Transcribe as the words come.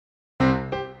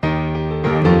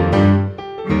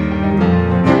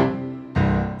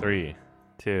3,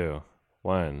 2,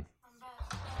 1.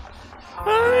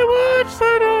 I watch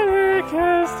the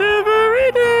Cast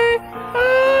every day.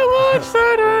 I watch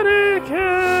the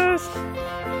Cast.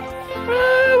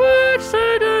 I watch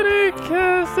the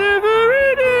Cast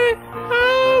every day.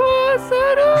 I watch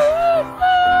the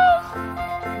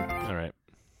All right.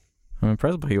 I'm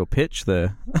impressed by your pitch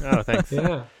there. Oh, thanks.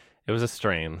 Yeah. It was a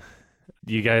strain.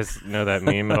 Do you guys know that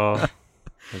meme at all?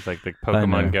 It's like the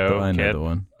Pokemon Go I know kid. the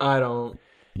one. I don't.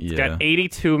 It's Yeah. got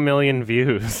 82 million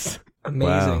views.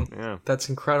 Amazing. Yeah. That's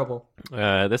incredible.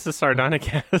 This is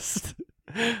Sardonicast.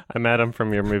 I'm Adam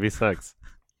from Your Movie Sucks.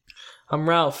 I'm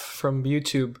Ralph from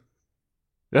YouTube.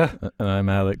 Yeah. And I'm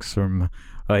Alex from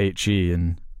IHE,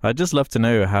 and I'd just love to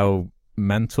know how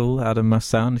mental Adam must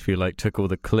sound if you took all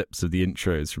the clips of the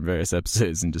intros from various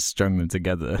episodes and just strung them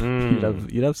together.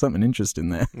 You'd have something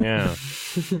interesting there. Yeah.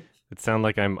 It sounds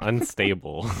like I'm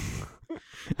unstable.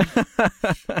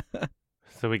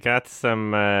 So we got some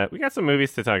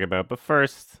movies to talk about, but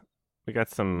first we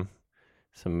got some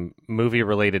movie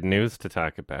related news to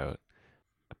talk about.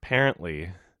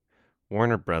 Apparently,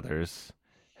 Warner Brothers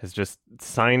has just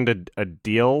signed a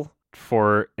deal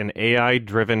for an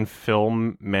AI-driven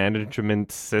film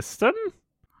management system.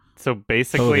 So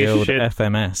basically, the old shit.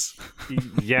 FMS.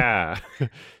 Yeah,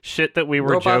 shit that we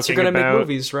were Robots are joking gonna about make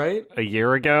movies, right? a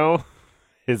year ago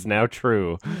is now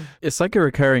true. It's like a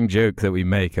recurring joke that we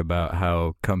make about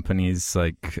how companies are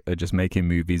just making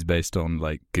movies based on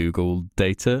Google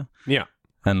data. Yeah.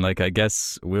 And I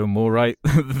guess we're more right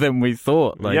than we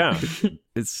thought. Yeah.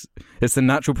 It's the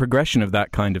natural progression of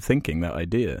that kind of thinking, that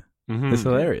idea. Mm-hmm. It's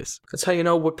hilarious. That's how you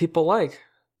know what people like.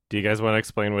 Do you guys want to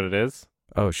explain what it is?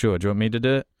 Oh, sure. Do you want me to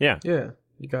do it? Yeah. Yeah,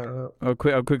 you got it.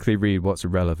 I'll quickly read what's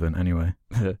relevant anyway.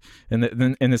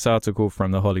 In this article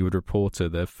from The Hollywood Reporter,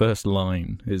 the first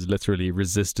line is literally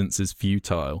 "resistance is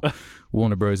futile."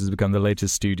 Warner Bros. Has become the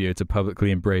latest studio to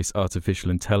publicly embrace artificial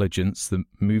intelligence. The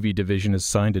movie division has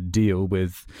signed a deal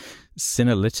with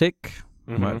Synalytic,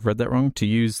 I might have read that wrong, to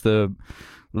use the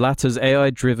latter's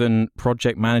AI-driven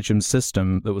project management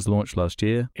system that was launched last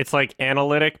year. It's like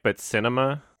analytic, but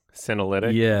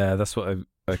Synalytic. Yeah, that's what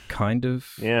I kind of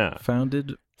Yeah.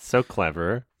 founded. So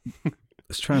clever.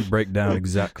 Let's try and break down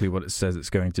exactly what it says it's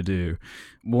going to do.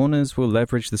 Warners will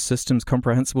leverage the system's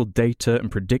comprehensible data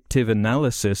and predictive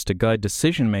analysis to guide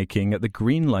decision-making at the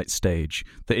greenlight stage.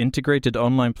 The integrated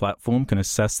online platform can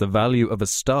assess the value of a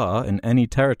star in any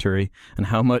territory and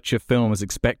how much a film is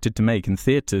expected to make in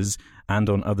theaters and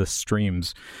on other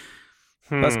streams.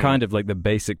 That's kind of the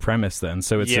basic premise then.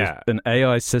 So it's an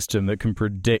AI system that can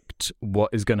predict what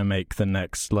is going to make the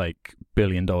next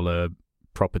billion-dollar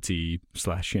property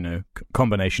 /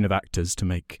 combination of actors to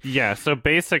make So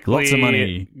basically lots of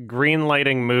money.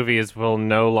 Greenlighting movies will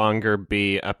no longer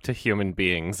be up to human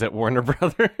beings at Warner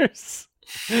Brothers.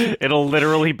 It'll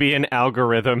literally be an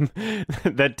algorithm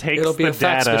that takes It'll be the a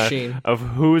fax data machine. of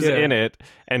who's in it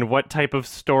and what type of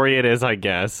story it is, I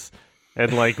guess, and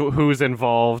who's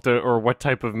involved or what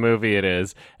type of movie it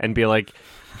is, and be like,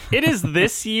 it is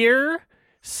this year,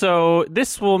 so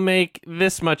this will make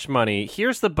this much money.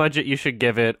 Here's the budget you should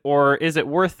give it, or is it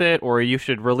worth it, or you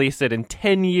should release it in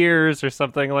 10 years or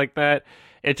something like that.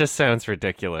 It just sounds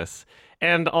ridiculous.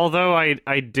 And although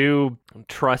I do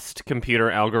trust computer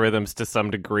algorithms to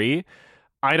some degree,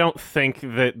 I don't think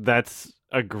that that's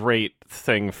a great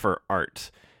thing for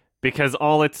art, because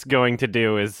all it's going to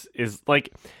do is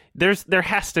there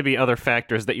has to be other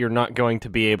factors that you're not going to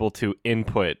be able to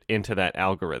input into that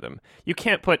algorithm. You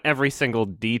can't put every single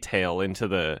detail into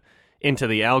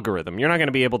the algorithm. You're not going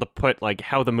to be able to put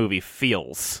how the movie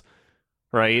feels,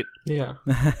 right? Yeah.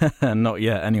 Not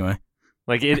yet, anyway.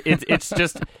 It's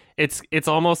just it's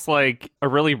almost like a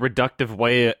really reductive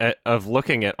way of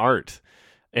looking at art,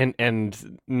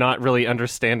 and not really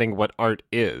understanding what art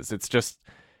is. It's just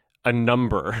a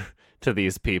number to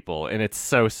these people, and it's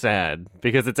so sad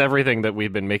because it's everything that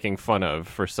we've been making fun of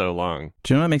for so long.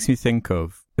 Do you know what it makes me think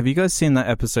of? Have you guys seen that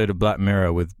episode of Black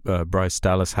Mirror with Bryce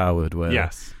Dallas Howard where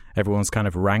Yes. everyone's kind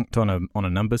of ranked on a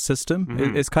number system?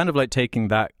 Mhm. It's kind of like taking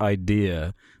that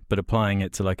idea but applying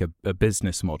it to a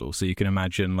business model. So you can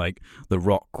imagine The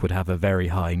Rock would have a very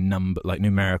high number,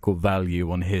 numerical value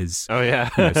on his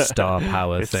star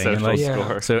power His thing. social And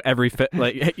score. so every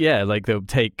they'll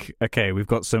take, okay, we've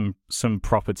got some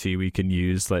property we can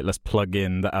use. Let's plug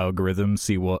in the algorithm,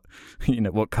 see what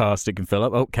what cast it can fill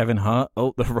up. Oh, Kevin Hart.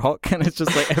 Oh, The Rock. And it's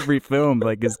just every film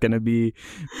is going to be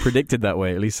predicted that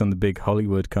way, at least on the big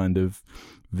Hollywood kind of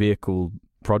vehicle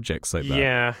projects like that.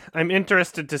 Yeah, I'm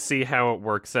interested to see how it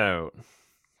works out,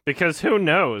 Because who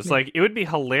knows? Like, it would be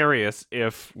hilarious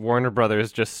if Warner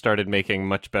Brothers just started making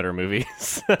much better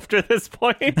movies after this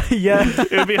point. Yeah.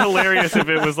 It would be hilarious if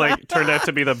it was like turned out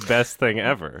to be the best thing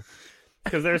ever.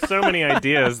 Because there's so many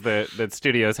ideas that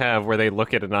studios have where they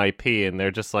look at an IP and they're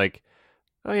just like,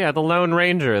 oh yeah, the Lone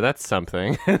Ranger, that's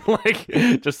something. Like,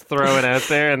 just throw it out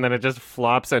there and then it just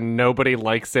flops and nobody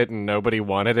likes it and nobody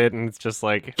wanted it. And it's just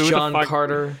like, who John the fuck?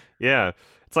 Carter. Yeah.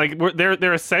 It's like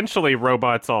they're essentially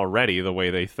robots already the way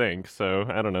they think. So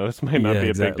I don't know. This might not Yeah, be a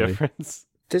exactly. big difference.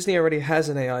 Disney already has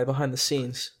an AI behind the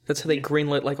scenes. That's how they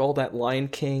greenlit like all that Lion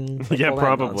King. Like, Yeah, all that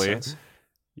probably. nonsense.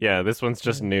 Yeah, this one's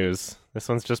just news. This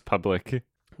one's just public.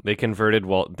 They converted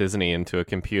Walt Disney into a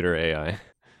computer AI.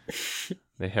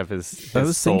 They have his I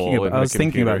was thinking soul in about, I the was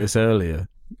thinking about computer. this earlier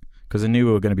because I knew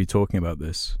we were going to be talking about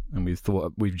this, and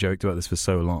we've joked about this for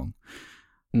so long.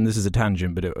 And this is a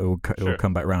tangent, but it will Sure.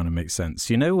 come back around and make sense.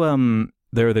 You know,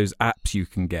 there are those apps you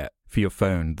can get for your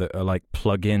phone that are like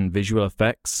plug-in visual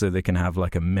effects, so they can have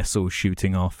like a missile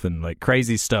shooting off and like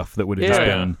crazy stuff that would have just Yeah.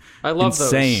 been I love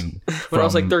insane. those. When I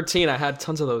was like from- 13, I had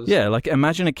tons of those. Yeah, like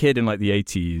imagine a kid in like the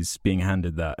 80s being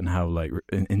handed that and how like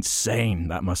insane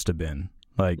that must have been.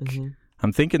 Like, Mhm.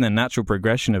 I'm thinking the natural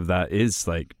progression of that is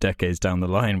like decades down the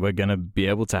line, we're going to be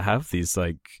able to have these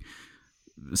like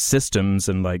systems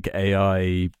and like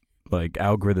AI like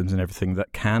algorithms and everything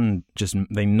that can just,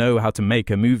 they know how to make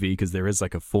a movie because there is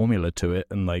like a formula to it,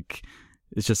 and like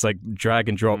it's just like drag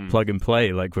and drop, plug and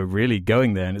play. Like we're really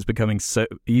going there, and it's becoming so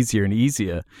easier and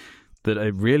easier that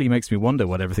it really makes me wonder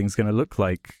what everything's going to look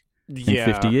like in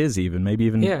 50 years, even maybe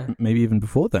even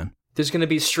before then. There's going to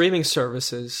be streaming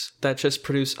services that just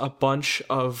produce a bunch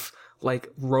of like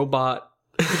robot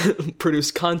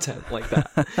produced content like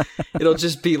that. It'll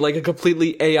just be like a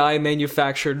completely AI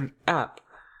manufactured app.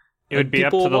 It would And be up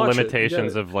people to the will watch it. You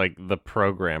limitations get it. of like the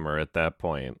programmer at that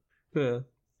point. Yeah.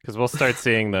 Because we'll start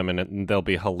seeing them and they'll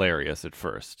be hilarious at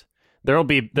first. There'll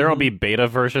be beta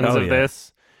versions Oh, of yeah.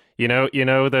 this. You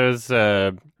know those.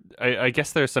 I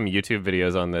guess there's some YouTube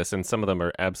videos on this, and some of them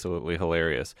are absolutely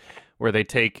hilarious, where they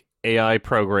take AI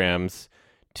programs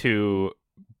to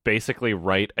basically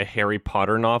write a Harry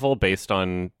Potter novel based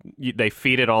on. They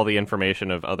feed it all the information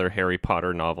of other Harry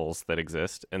Potter novels that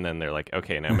exist, and then they're like,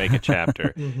 okay, now make a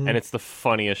chapter, and it's the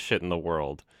funniest shit in the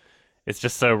world. It's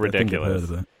just so I think I've ridiculous. heard of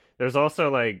that. There's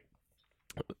also like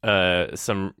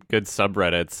some good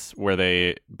subreddits where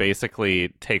they basically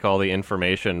take all the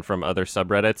information from other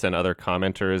subreddits and other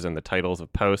commenters and the titles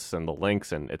of posts and the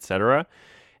links and etc.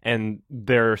 And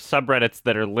they're subreddits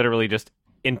that are literally just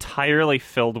entirely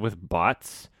filled with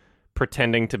bots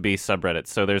pretending to be subreddits.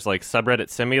 So there's like subreddit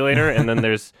simulator, and then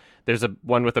there's a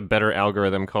one with a better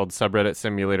algorithm called subreddit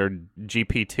simulator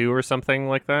GP2 or something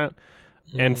like that.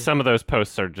 And some of those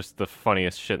posts are just the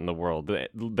funniest shit in the world.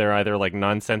 They're either like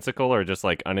nonsensical or just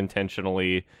like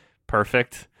unintentionally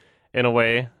perfect in a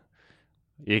way.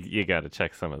 You got to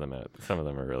check some of them out. Some of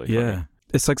them are really funny. Yeah.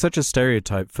 It's like such a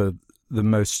stereotype for the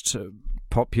most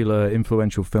popular,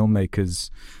 influential filmmakers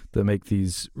that make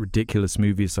these ridiculous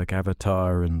movies like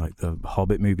Avatar and like the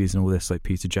Hobbit movies and all this, like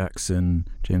Peter Jackson,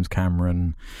 James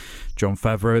Cameron, Jon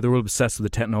Favreau. They're all obsessed with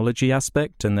the technology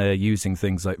aspect, and they're using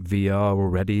things like VR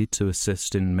already to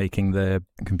assist in making their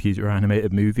computer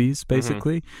animated movies,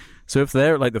 basically. So if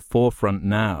they're at like the forefront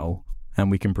now, and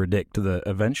we can predict that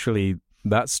eventually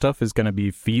that stuff is going to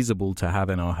be feasible to have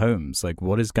in our homes, like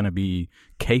what is going to be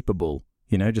capable,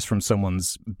 you know, just from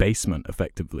someone's basement,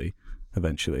 effectively,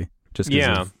 eventually, just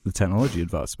because of the technology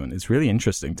advancement. It's really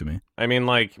interesting to me. I mean,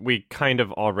 like, we kind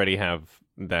of already have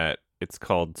that. It's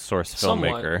called Source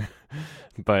Somewhat. Filmmaker.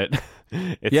 But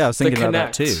it's, Yeah, I was The thinking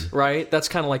about Kinect, that too. right? That's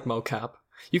kind of like mocap.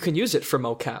 You can use it for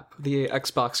mocap, the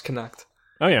Xbox Kinect.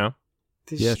 Oh, yeah.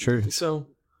 Yeah, true. So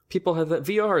people have that.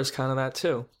 VR is kind of that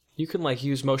too. You can like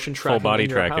use motion tracking body in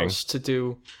your tracking. house to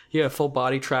do full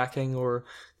body tracking, or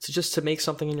to make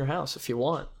something in your house if you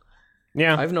want.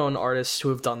 Yeah. I've known artists who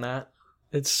have done that.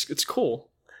 It's cool.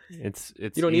 It's You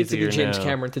don't need to be easier James now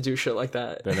Cameron to do shit like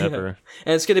that. than ever.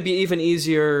 And it's going to be even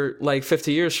easier like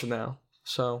 50 years from now.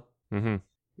 So hmm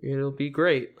it'll be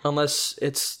great, unless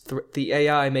it's the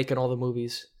AI making all the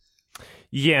movies.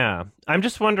 Yeah. I'm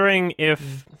just wondering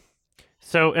if...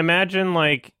 So imagine,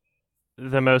 like,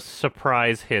 the most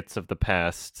surprise hits of the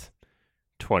past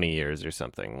 20 years or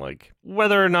something. Like,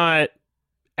 whether or not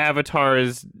Avatar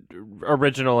is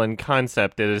original in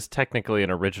concept, it is technically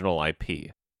an original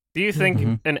IP. Do you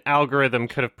think an algorithm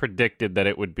could have predicted that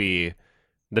it would be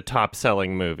the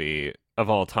top-selling movie of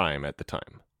all time at the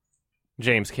time?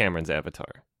 James Cameron's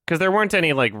Avatar. Because there weren't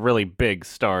any, like, really big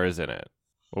stars in it.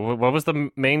 What was the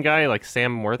main guy? Like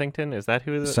Sam Worthington? Is that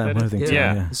who Sam that is? Worthington,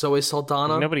 Yeah. yeah. Zoe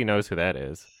Saldana. Nobody knows who that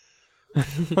is.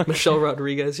 Michelle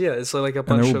Rodriguez. Yeah, it's like a And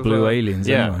bunch they're all of blue aliens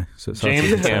yeah. anyway. So it's hard to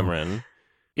James tell. Cameron.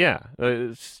 Yeah,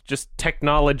 it's just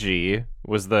technology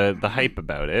was the hype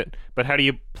about it. But how do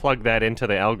you plug that into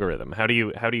the algorithm? How do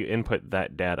you input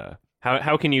that data?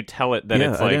 How can you tell it that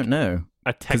Yeah, it's I like don't know.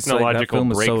 a 'Cause, technological that film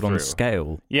was breakthrough? sold on a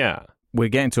scale. Yeah. We're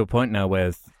getting to a point now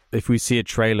where if we see a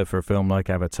trailer for a film like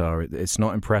Avatar, it's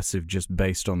not impressive just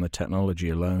based on the technology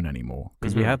alone anymore.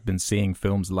 Because we have been seeing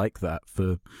films like that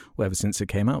for ever since it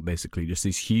came out, basically. Just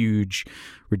these huge,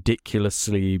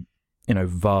 ridiculously,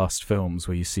 vast films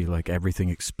where you see like everything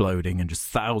exploding and just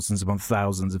thousands upon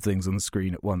thousands of things on the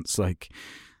screen at once. Like,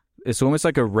 it's almost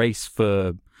like a race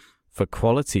for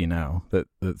quality now that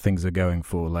things are going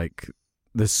for. Like,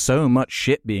 there's so much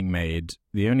shit being made.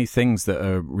 The only things that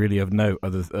are really of note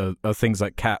are things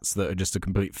like Cats that are just a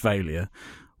complete failure,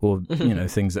 or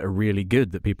things that are really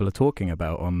good that people are talking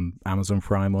about on Amazon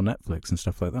Prime or Netflix and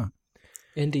stuff like that.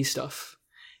 indie stuff.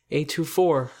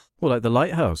 A24. Well, like The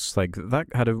Lighthouse, like that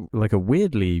had a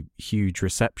weirdly huge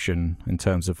reception in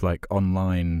terms of like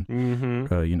online,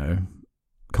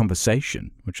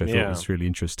 conversation, which I thought was really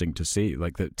interesting to see.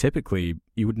 Like that, typically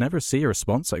you would never see a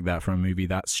response like that from a movie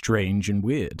that strange and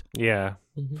weird. Yeah.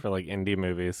 For like indie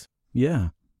movies. Yeah.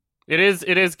 It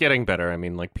is getting better. I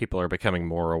mean, like, people are becoming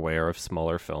more aware of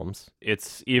smaller films.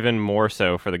 It's even more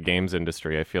so for the games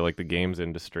industry. I feel like the games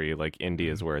industry, like,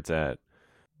 indie is where it's at.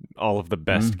 All of the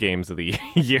best games of the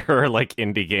year are like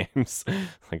indie games.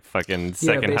 Like fucking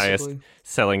second highest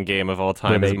selling game of all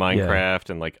time is Minecraft,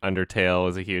 and like Undertale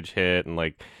is a huge hit, and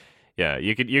like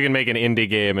you can make an indie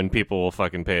game and people will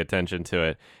fucking pay attention to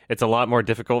it. It's a lot more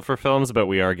difficult for films, but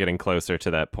we are getting closer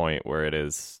to that point where it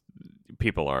is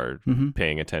people are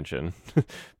paying attention.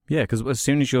 Yeah, because as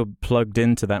soon as you're plugged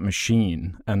into that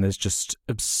machine and there's just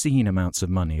obscene amounts of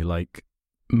money, like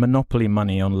monopoly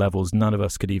money on levels none of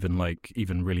us could even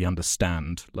really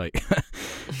understand. Like,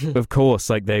 of course,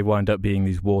 like they wind up being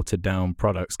these watered down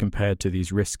products compared to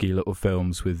these risky little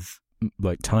films with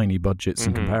like tiny budgets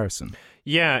in comparison.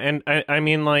 Yeah, and I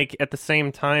mean, like, at the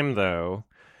same time, though,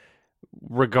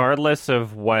 regardless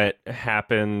of what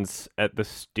happens at the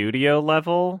studio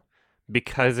level,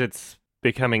 because it's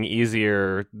becoming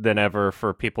easier than ever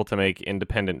for people to make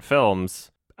independent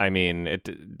films, I mean,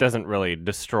 it doesn't really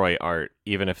destroy art,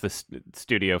 even if the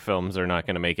studio films are not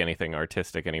going to make anything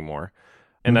artistic anymore.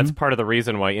 And that's part of the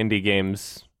reason why indie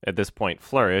games at this point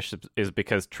flourish, is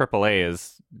because AAA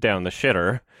is down the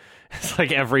shitter. It's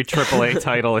like every AAA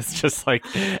title is just like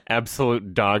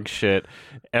absolute dog shit.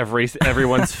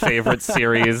 Everyone's favorite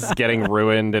series getting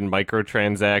ruined in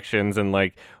microtransactions, and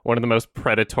like one of the most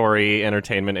predatory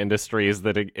entertainment industries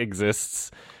that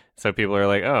exists. So people are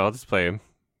like, oh, I'll just play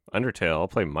Undertale, I'll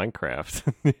play Minecraft.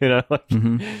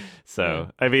 So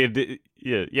I mean,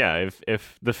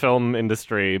 if the film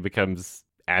industry becomes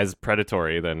as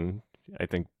predatory, then I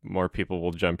think more people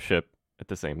will jump ship at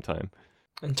the same time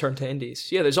and turn to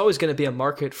indies. Yeah, there's always going to be a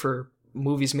market for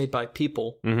movies made by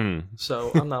people,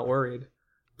 so I'm not worried.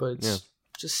 But it's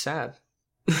just sad.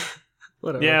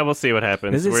 Whatever. Yeah, we'll see what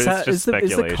happens. It's just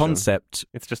speculation. Is the concept?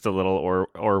 It's just a little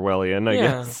Orwellian, I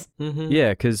guess.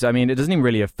 Yeah, because I mean, it doesn't even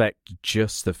really affect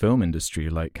just the film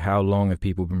industry. Like, how long have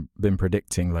people been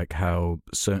predicting like how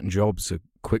certain jobs are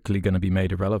quickly going to be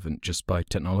made irrelevant just by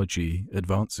technology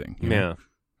advancing? You know?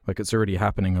 Like it's already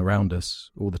happening around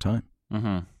us all the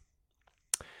time.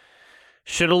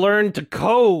 Should have learned to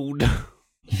code.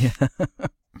 Yeah.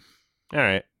 All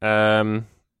right.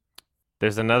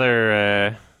 There's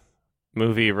another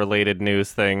movie-related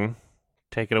news thing.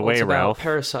 Take it away, it's about Ralph.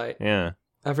 Parasite. Yeah.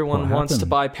 Everyone wants to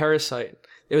buy Parasite.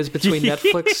 It was between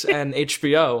Netflix and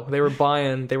HBO.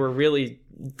 They were really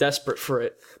desperate for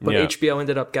it. But HBO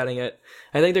ended up getting it.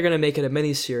 I think they're going to make it a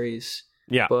miniseries.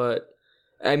 Yeah. But,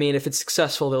 I mean, if it's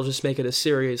successful, they'll just make it a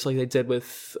series like they did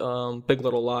with Big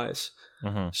Little Lies.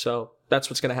 So that's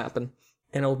what's going to happen.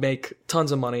 And it'll make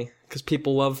tons of money because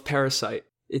people love Parasite.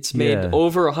 It's made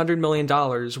over $100 million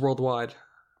worldwide.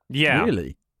 Yeah.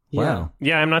 Really? Wow.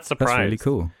 Yeah, I'm not surprised. That's really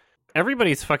cool.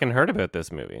 Everybody's fucking heard about this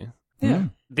movie. Yeah.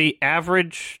 The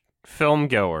average film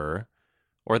goer,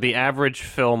 or the average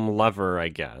film lover, I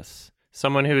guess,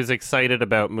 someone who's excited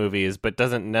about movies but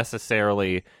doesn't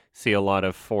necessarily see a lot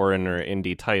of foreign or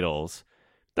indie titles,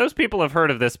 those people have heard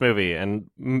of this movie, and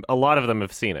a lot of them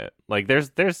have seen it. Like,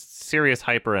 there's serious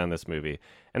hype around this movie,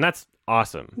 and that's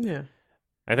awesome. Yeah.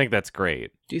 I think that's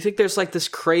great. Do you think there's like this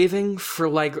craving for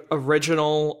like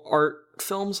original art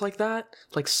films like that?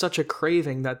 Like such a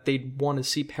craving that they'd want to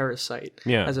see Parasite,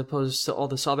 as opposed to all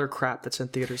this other crap that's in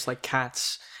theaters like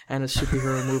Cats and a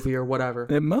superhero movie or whatever.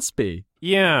 It must be.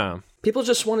 Yeah. People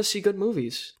just want to see good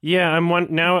movies. Yeah,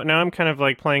 now I'm kind of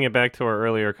like playing it back to our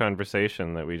earlier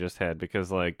conversation that we just had,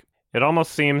 because like it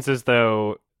almost seems as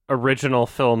though original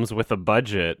films with a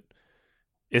budget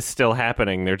is still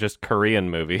happening. They're just Korean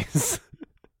movies.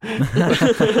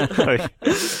 It's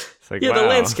like, Yeah, wow, the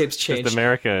landscape's just changed.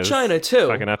 America is China too.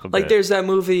 fucking up a Like bit. there's that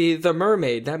movie The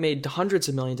Mermaid that made hundreds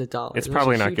of millions of dollars. It's It was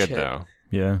probably a not huge good hit. though.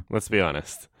 Yeah. Let's be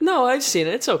honest. No, I've seen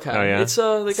it. It's okay. Oh, yeah? It's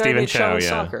the guy Stephen who made Chow, Shaolin yeah.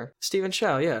 Soccer. Stephen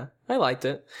Chow, yeah. I liked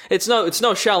it. It's no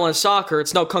Shaolin Soccer,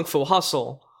 it's no Kung Fu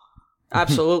Hustle.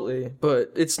 Absolutely.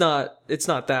 But it's not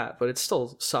that, but it's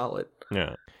still solid.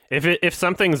 Yeah. If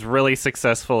something's really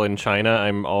successful in China,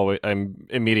 I'm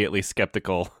immediately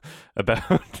skeptical about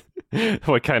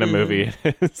what kind of movie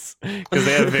it is, because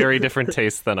they have very different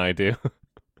tastes than I do.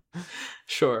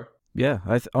 Sure. Yeah,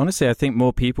 honestly, I think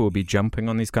more people would be jumping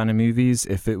on these kind of movies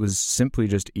if it was simply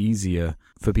just easier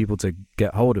for people to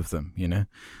get hold of them, you know?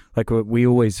 Like, we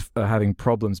always are having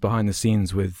problems behind the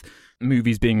scenes with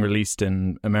movies being released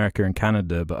in America and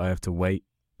Canada, but I have to wait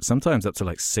sometimes up to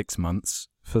like 6 months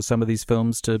for some of these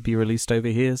films to be released over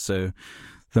here. So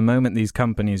the moment these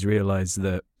companies realize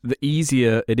that the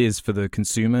easier it is for the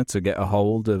consumer to get a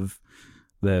hold of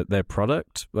their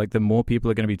product, like the more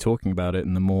people are going to be talking about it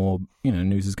and the more, you know,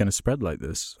 news is going to spread like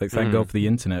this. Like, thank God for the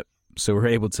internet. So we're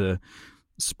able to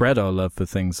spread our love for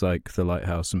things like The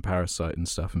Lighthouse and Parasite and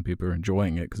stuff, and people are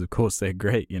enjoying it because of course they're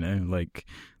great, you know, like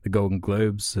the Golden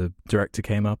Globes, the director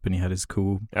came up and he had his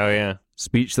cool Oh yeah.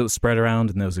 speech that was spread around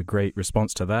and there was a great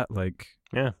response to that. Like,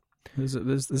 Yeah.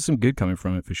 there's some good coming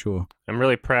from it for sure. I'm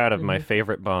really proud of my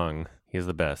favorite Bong. He's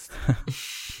the best.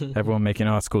 Everyone making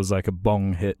articles like a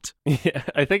Bong hit. Yeah,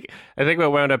 I think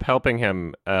what wound up helping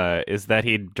him is that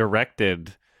he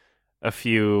directed a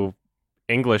few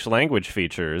English language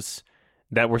features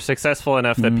that were successful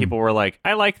enough that people were like,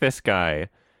 I like this guy.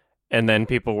 And then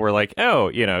people were like, oh,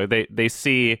 you know, they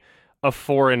see a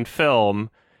foreign film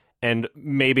and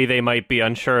maybe they might be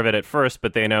unsure of it at first,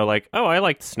 but they know like, oh, I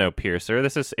liked Snowpiercer.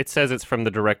 It says it's from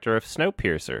the director of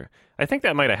Snowpiercer. I think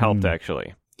that might have helped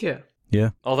actually. Yeah.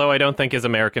 Yeah, Although I don't think his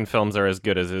American films are as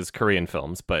good as his Korean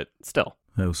films, but still.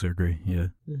 I also agree. Yeah.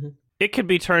 It could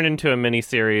be turned into a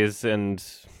miniseries and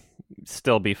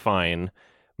still be fine.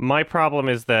 My problem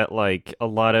is that, like, a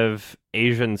lot of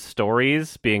Asian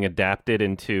stories being adapted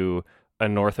into a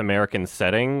North American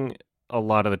setting, a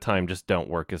lot of the time just don't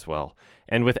work as well.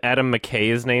 And with Adam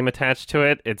McKay's name attached to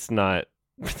it, it's not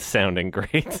sounding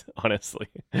great, honestly.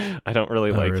 I don't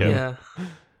really like really? him. Yeah.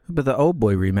 But the Old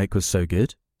Boy remake was so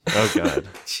good. Oh, God.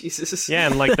 Jesus. Yeah,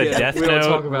 and like the Yeah, Death we don't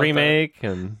talk Note about remake,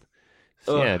 and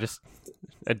yeah, Ugh. just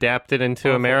adapted into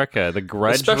Awful. America. The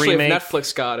Grudge Especially remake, if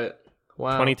Netflix got it.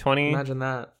 Wow. 2020. Imagine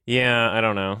that. Yeah, I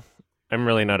don't know. I'm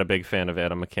really not a big fan of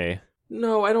Adam McKay.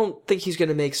 No, I don't think he's going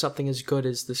to make something as good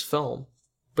as this film.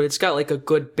 But it's got like a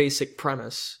good basic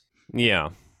premise. Yeah.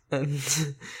 And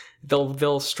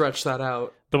they'll stretch that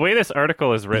out. The way this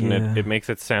article is written, Yeah. it makes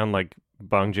it sound like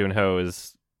Bong Joon-ho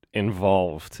is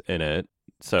involved in it.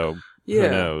 So Yeah. who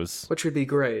knows? Which would be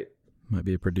great. Might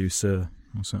be a producer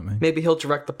or something. Maybe he'll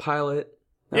direct the pilot.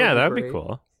 Yeah, that would be great.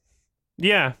 cool.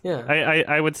 Yeah. Yeah.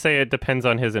 I would say it depends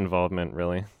on his involvement,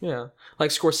 really. Yeah.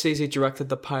 Like Scorsese directed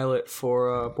the pilot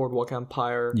for Boardwalk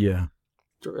Empire. Yeah.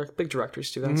 Big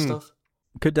directors do that Mhm. stuff.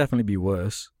 Could definitely be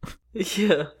worse.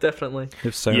 Yeah, definitely.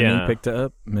 If Sony Yeah. picked it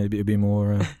up, maybe it'd be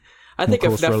more... I think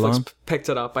if cause for Netflix alarm? picked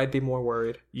it up, I'd be more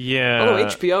worried. Yeah. Although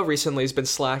HBO recently has been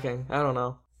slacking. I don't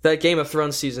know. That Game of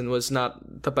Thrones season was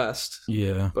not the best.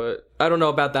 yeah. But I don't know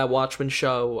about that Watchmen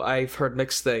show. I've heard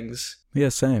mixed things. Yeah,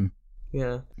 same.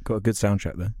 Yeah. Got a good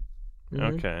soundtrack there.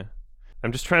 Mhm. Okay.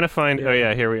 I'm just trying to find. Yeah. Oh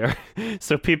yeah, here we are.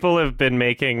 So people have been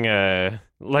making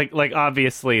like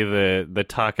obviously the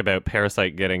talk about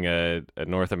Parasite getting a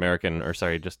North American, or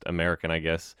sorry, just American, I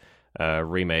guess,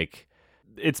 remake.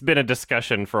 It's been a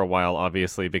discussion for a while,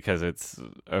 obviously, because it's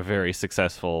a very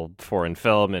successful foreign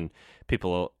film, and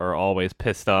people are always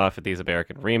pissed off at these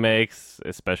American remakes,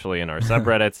 especially in our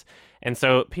subreddits. And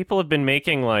so people have been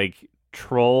making like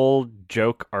troll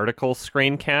joke article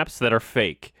screen caps that are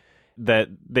fake, that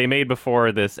they made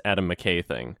before this Adam McKay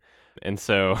thing. And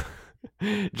so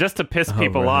just to piss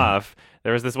people right. off,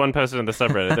 there was this one posted in the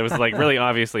subreddit that was like really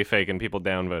obviously fake and people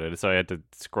downvoted it, so I had to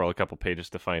scroll a couple pages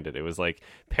to find it. It was like,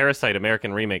 Parasite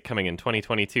American remake coming in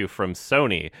 2022 from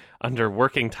Sony under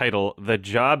working title The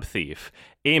Job Thief,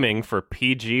 aiming for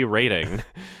PG rating.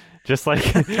 Just like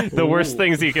the worst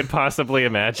things you could possibly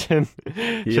imagine.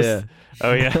 Yeah.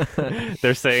 Oh yeah.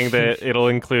 They're saying that it'll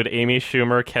include Amy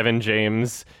Schumer, Kevin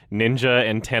James, Ninja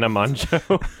and Tana Mongeau.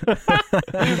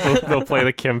 They'll play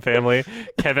the Kim family.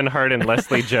 Kevin Hart and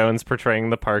Leslie Jones portraying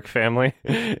the Park family.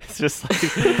 It's just like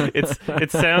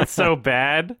it sounds so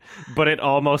bad, but it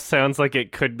almost sounds like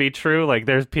it could be true. Like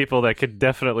there's people that could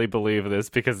definitely believe this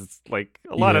because it's like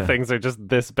a lot of things are just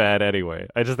this bad anyway.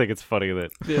 I just think it's funny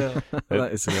that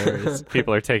That is hilarious.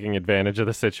 people are taking advantage of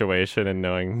the situation and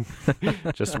knowing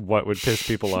just what would piss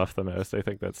people off the most. I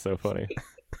think that's so funny.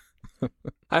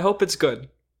 I hope it's good.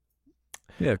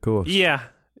 Yeah, of course. Yeah.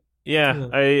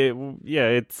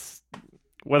 It's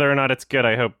whether or not it's good.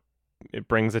 I hope it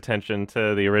brings attention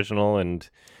to the original, and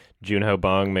Joon-ho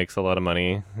Bong makes a lot of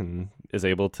money and is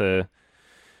able to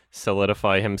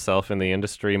solidify himself in the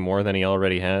industry more than he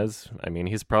already has. I mean,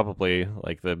 he's probably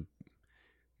like the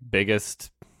biggest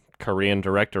Korean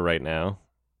director right now,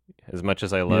 as much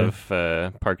as I love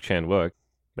Park Chan-wook.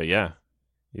 But yeah,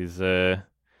 he's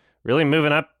really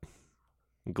moving up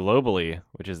globally,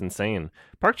 which is insane.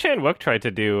 Park Chan-wook tried to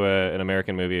do an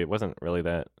American movie. It wasn't really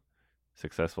that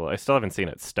successful. I still haven't seen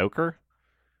it. Stoker?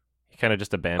 He kind of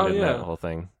just abandoned that whole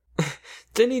thing.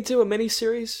 Didn't he do a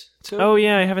miniseries too? Oh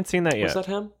yeah, I haven't seen that yet. Was that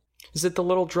him? Is it the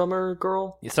little drummer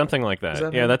girl? Something like that.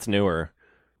 That Yeah, him? that's newer.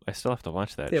 I still have to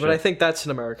watch that. Yeah, shit. but I think that's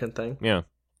an American thing. Yeah.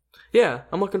 Yeah,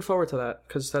 I'm looking forward to that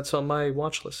because that's on my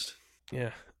watch list.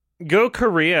 Yeah. Go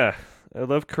Korea. I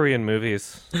love Korean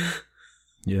movies.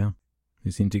 Yeah.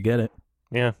 You seem to get it.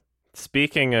 Yeah.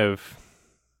 Speaking of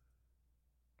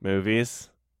movies,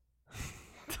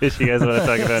 did you guys want to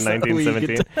talk about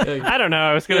 1917? I don't know.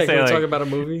 I was going to say, can we like, talk about a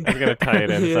movie? I was going to tie it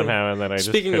in Yeah. somehow, and then I just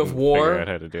Speaking of couldn't war, figure out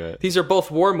how to do it. These are both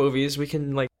war movies. We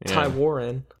can tie war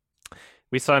in.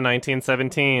 We saw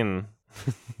 1917.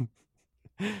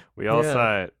 We all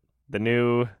saw it. The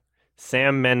new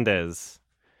Sam Mendes,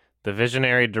 the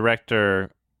visionary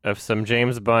director of some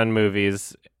James Bond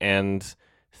movies and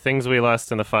Things We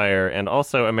Lost in the Fire, and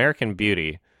also American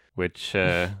Beauty, which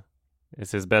is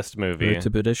his best movie. Road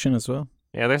to Perdition as well.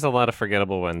 Yeah, there's a lot of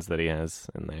forgettable ones that he has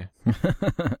in there.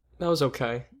 That was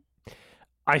okay.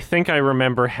 I think I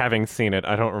remember having seen it.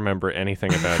 I don't remember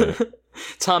anything about it.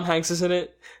 Tom Hanks is in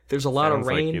it. There's a lot Sounds of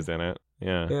rain. like he's in it.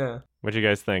 Yeah. Yeah. What'd you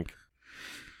guys think?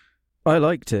 I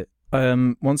liked it.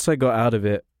 Once I got out of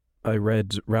it, I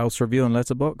read Ralph's review on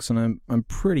Letterboxd, and I'm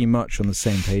pretty much on the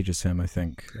same page as him, I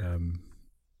think.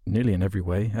 Nearly in every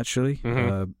way, actually.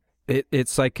 Mhm.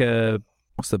 It's like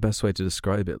what's the best way to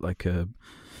describe it?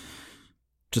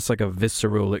 Just like a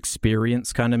visceral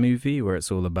experience kind of movie where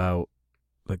it's all about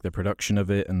like the production of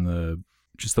it and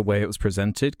just the way it was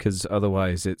presented, because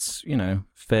otherwise it's,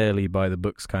 fairly by the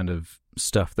books kind of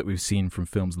stuff that we've seen from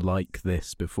films like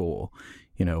this before,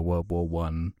 World War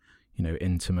One,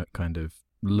 intimate kind of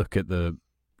look at the,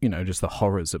 just the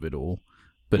horrors of it all.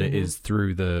 But it is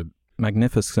through the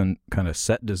magnificent kind of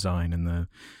set design and the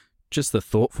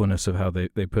thoughtfulness of how they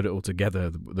put it all together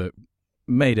that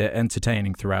made it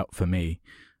entertaining throughout for me.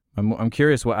 I'm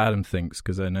curious what Adam thinks,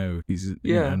 because I know he's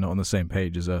not on the same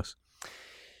page as us.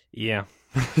 Yeah.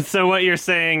 So what you're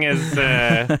saying is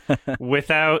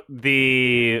without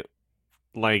the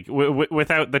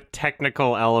without the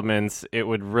technical elements, it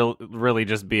would really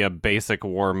just be a basic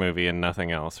war movie and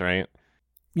nothing else, right?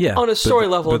 Yeah. On a story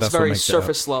level, but it's that's what very makes it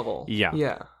surface level. Yeah.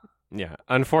 Yeah. Yeah.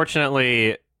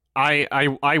 Unfortunately,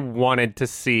 I wanted to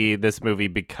see this movie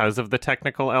because of the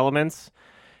technical elements,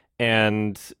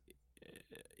 and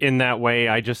in that way,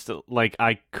 I just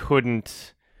I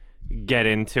couldn't get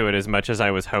into it as much as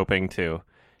I was hoping to,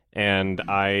 and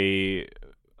I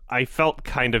felt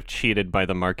kind of cheated by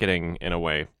the marketing in a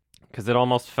way, because it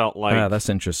almost felt like that's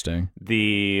interesting.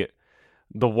 The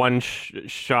one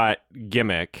shot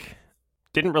gimmick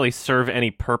didn't really serve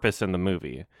any purpose in the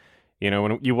movie.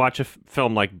 When you watch a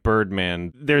film like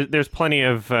Birdman, there's plenty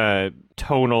of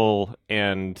tonal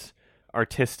and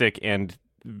artistic and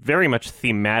very much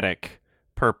thematic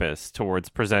purpose towards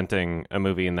presenting a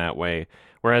movie in that way.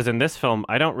 Whereas in this film,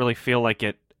 I don't really feel like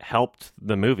it helped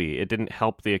the movie. It didn't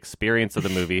help the experience of the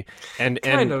movie. And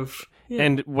Kind of. Yeah.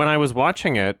 And when I was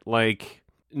watching it,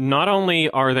 not only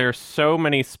are there so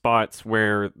many spots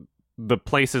where the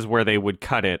places where they would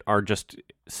cut it are just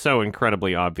so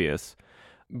incredibly obvious,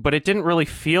 but it didn't really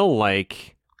feel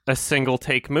like a single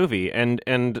take movie. And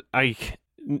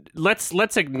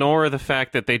let's ignore the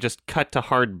fact that they just cut to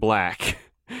hard black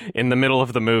in the middle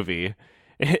of the movie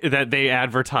that they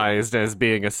advertised as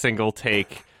being a single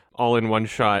take, all in one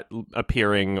shot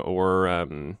appearing, or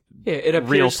it appears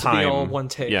real to time, be all one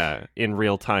take. Yeah, in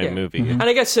real time movie. And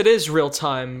I guess it is real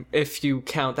time if you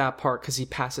count that part, because he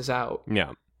passes out.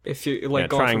 Yeah. If you Trying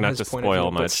from not his to point of spoil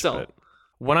view, but much. still. But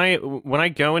when I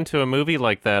go into a movie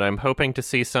like that, I'm hoping to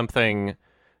see something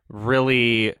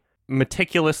really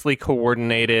meticulously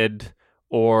coordinated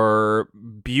or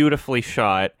beautifully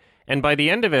shot. And by the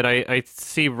end of it, I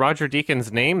see Roger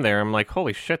Deakins' name there. I'm like,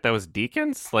 holy shit, that was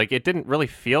Deakins? Like, it didn't really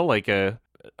feel like a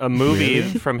movie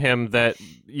from him that,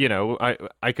 you know,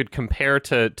 I could compare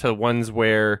to ones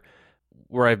where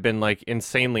I've been, like,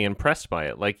 insanely impressed by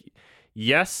it. Like,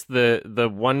 yes,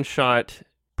 the one-shot,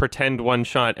 pretend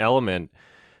one-shot element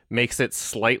makes it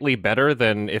slightly better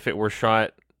than if it were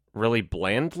shot really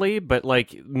blandly, but,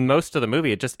 like, most of the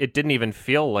movie, it didn't even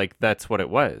feel like that's what it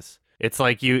was. It's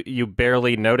like you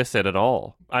barely notice it at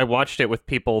all. I watched it with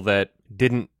people that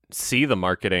didn't see the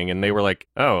marketing, and they were like,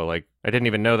 oh, like, I didn't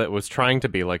even know that it was trying to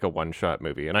be like a one-shot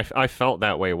movie. And I felt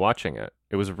that way watching it.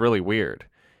 It was really weird.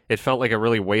 It felt like a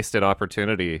really wasted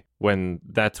opportunity when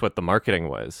that's what the marketing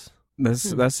was.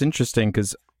 That's interesting,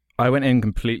 because I went in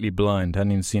completely blind,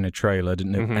 hadn't even seen a trailer,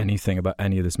 didn't know anything about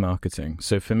any of this marketing.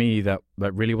 So for me, that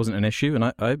really wasn't an issue. And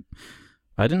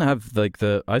I didn't have, like,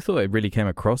 I thought it really came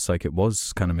across like it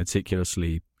was kind of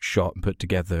meticulously shot and put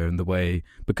together, and the way,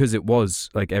 because it was,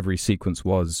 like, every sequence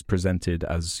was presented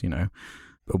as, you know,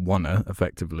 a one-er,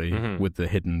 effectively, with the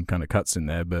hidden kind of cuts in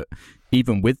there. But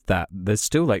even with that, there's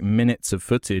still, like, minutes of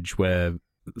footage where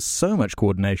so much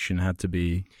coordination had to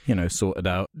be, you know, sorted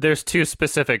out. There's two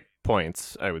specific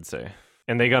points, I would say.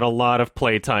 And they got a lot of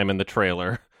playtime in the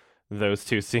trailer, those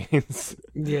two scenes.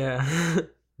 Yeah.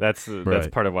 That's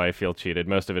part of why I feel cheated.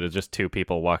 Most of it is just two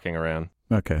people walking around.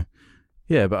 Okay.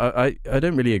 Yeah, but I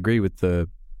don't really agree with the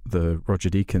Roger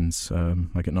Deakins,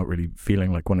 like it not really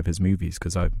feeling like one of his movies,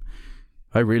 because I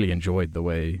really enjoyed the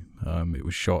way it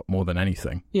was shot more than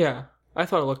anything. Yeah, I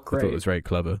thought it looked great. I thought it was very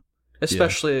clever.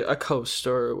 Especially a coast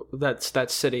or that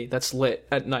city that's lit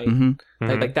at night.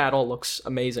 Like that all looks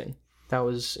amazing. That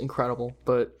was incredible.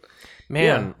 But man,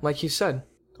 yeah, like you said,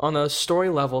 on the story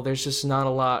level, there's just not a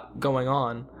lot going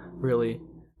on, really.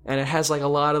 And it has, like, a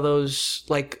lot of those,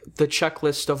 like, the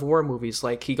checklist of war movies.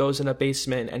 Like, he goes in a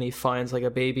basement and he finds, like, a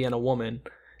baby and a woman.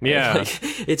 Yeah. Like,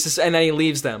 it's just, and then he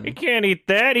leaves them. He can't eat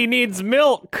that. He needs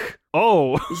milk.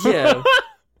 Oh. Yeah.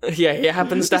 Yeah, he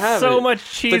happens to have so it.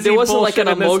 much cheesy but there wasn't, like, bullshit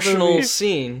an in this emotional movie.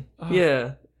 scene.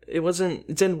 Yeah.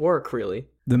 It didn't work, really.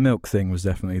 The milk thing was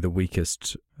definitely the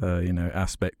weakest,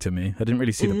 aspect to me. I didn't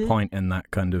really see the point in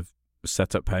that kind of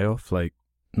setup payoff. Like,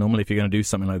 normally if you're going to do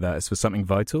something like that, it's for something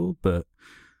vital, but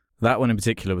that one in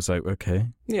particular was like, okay.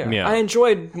 Yeah. I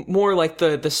enjoyed more, like,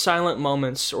 the silent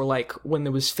moments, or, like, when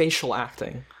there was facial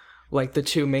acting. Like, the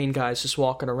two main guys just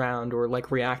walking around or,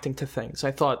 like, reacting to things.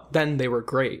 I thought then they were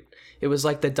great. It was,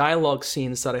 like, the dialogue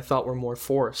scenes that I thought were more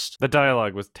forced. The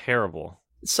dialogue was terrible.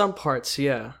 Some parts,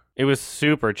 yeah. It was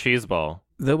super cheeseball.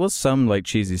 There was some, like,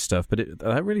 cheesy stuff, but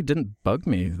that really didn't bug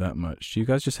me that much. Do you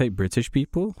guys just hate British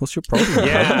people? What's your problem?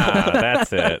 Yeah,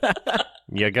 that's it.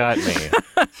 You got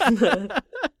me.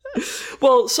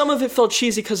 Well, some of it felt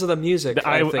cheesy because of the music.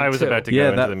 I was too. about to go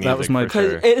into the music. That was my... for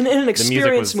sure. In an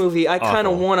experience was movie, I kind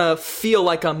of awful. want to feel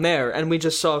like I'm there, and we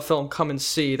just saw a film, Come and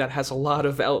See, that has a lot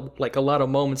of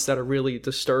moments that are really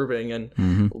disturbing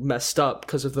and messed up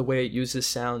because of the way it uses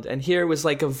sound. And here it was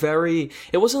like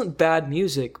it wasn't bad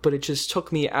music, but it just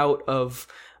took me out of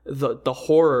the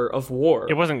horror of war.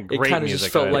 It wasn't great kinda music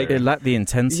just felt either. like It lacked the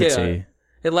intensity. Yeah.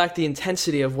 It lacked the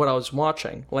intensity of what I was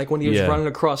watching. Like when he was running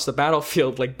across the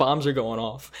battlefield, like bombs are going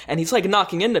off. And he's like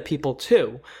knocking into people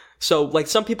too. So like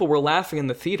some people were laughing in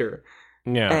the theater.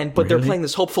 Yeah. But they're playing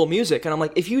this hopeful music. And I'm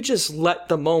like, if you just let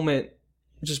the moment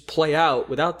just play out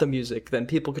without the music, then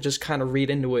people could just kind of read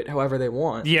into it however they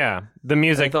want. Yeah. The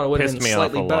music thought it would've pissed been me off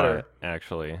a slightly better. lot,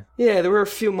 actually. Yeah, there were a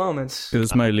few moments. It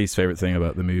was my least favorite thing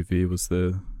about the movie was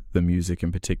the music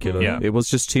in particular. Yeah. It was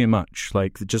just too much.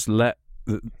 Like, just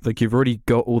you've already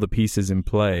got all the pieces in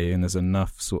play, and there's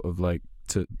enough sort of like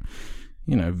to,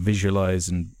 visualize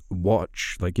and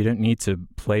watch. Like, you don't need to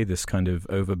play this kind of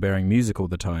overbearing music all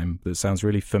the time that sounds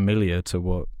really familiar to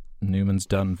what Newman's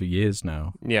done for years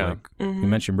now. Yeah. Like, you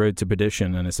mentioned Road to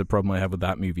Perdition, and it's a problem I have with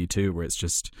that movie too, where it's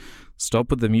just,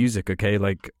 stop with the music, okay?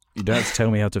 Like, you don't have to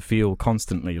tell me how to feel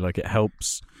constantly. Like, it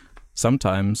helps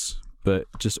sometimes, but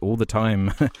just all the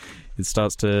time it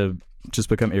starts to just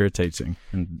become irritating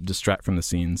and distract from the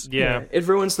scenes. Yeah. It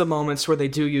ruins the moments where they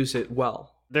do use it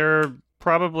well. There are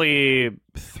probably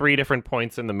 3 different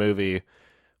points in the movie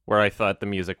where I thought the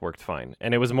music worked fine.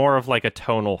 And it was more of like a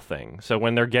tonal thing. So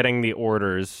when they're getting the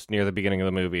orders near the beginning of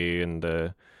the movie, and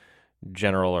the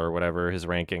general or whatever his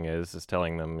ranking is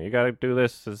telling them, you got to do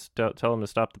this, tell them to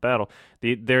stop the battle.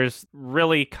 There's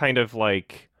really kind of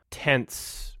like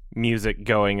tense music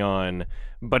going on,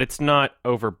 but it's not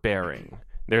overbearing.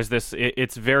 There's this,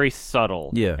 it's very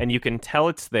subtle. Yeah. And you can tell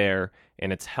it's there,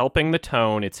 and it's helping the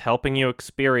tone. It's helping you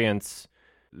experience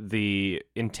the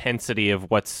intensity of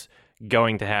what's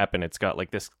going to happen. It's got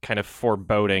like this kind of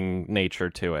foreboding nature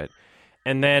to it.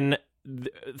 And then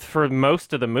for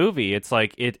most of the movie, it's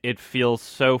like it feels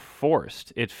so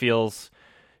forced. It feels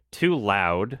too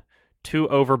loud, too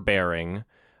overbearing,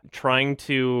 trying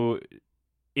to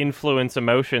influence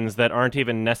emotions that aren't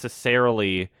even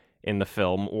necessarily in the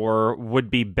film or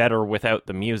would be better without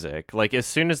the music. Like as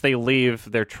soon as they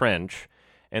leave their trench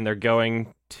and they're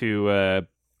going to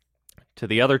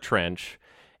the other trench,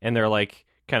 and they're like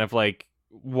kind of like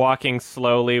walking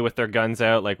slowly with their guns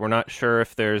out, like we're not sure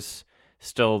if there's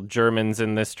still Germans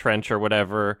in this trench or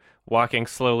whatever, walking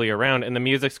slowly around, and the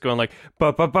music's going like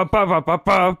ba ba ba ba ba ba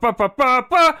ba ba ba ba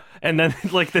ba, and then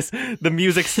like the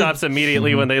music stops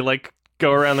immediately when they like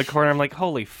go around the corner. I'm like,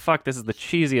 holy fuck, this is the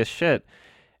cheesiest shit.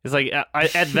 It's like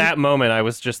at that moment I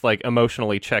was just like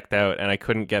emotionally checked out, and I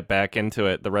couldn't get back into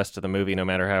it the rest of the movie no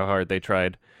matter how hard they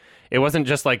tried. It wasn't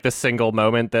just like the single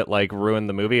moment that like ruined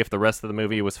the movie. If the rest of the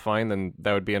movie was fine, then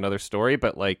that would be another story,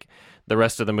 but like the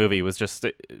rest of the movie was just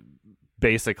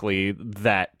basically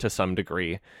that to some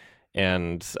degree,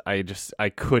 and I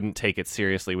couldn't take it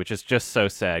seriously, which is just so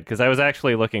sad because I was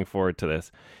actually looking forward to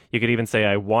this. You could even say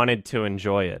I wanted to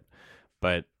enjoy it,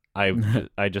 but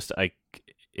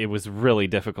it was really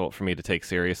difficult for me to take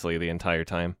seriously the entire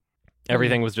time.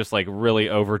 Everything was just like really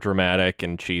over dramatic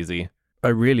and cheesy. I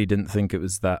really didn't think it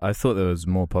was that. I thought there was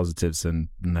more positives than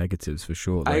negatives for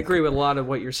sure. I agree with a lot of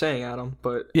what you're saying, Adam,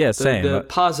 but yeah, the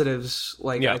positives,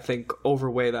 like I think,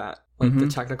 overweigh that, like the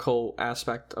technical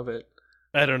aspect of it.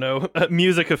 I don't know.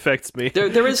 Music affects me.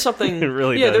 There is something. It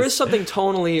really does. There is is something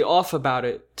tonally off about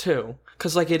it too,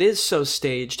 because like it is so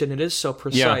staged and it is so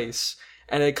precise,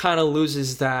 and it kind of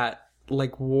loses that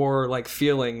like war like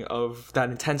feeling of that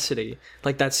intensity,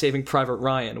 like that Saving Private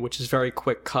Ryan, which is very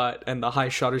quick cut and the high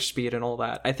shutter speed and all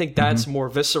that. I think that's more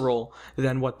visceral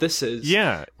than what this is.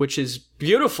 Yeah, which is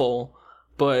beautiful,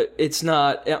 but it's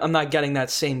not. I'm not getting that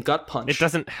same gut punch. It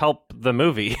doesn't help the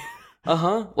movie.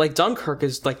 Like Dunkirk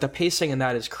is like the pacing in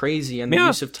that is crazy, and the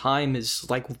use of time is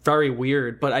like very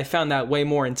weird, but I found that way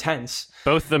more intense.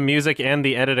 Both the music and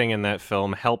the editing in that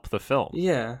film help the film.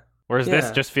 Yeah. Whereas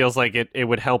this just feels like it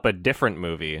would help a different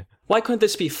movie. Why couldn't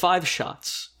this be 5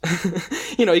 shots?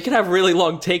 You know, you can have really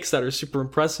long takes that are super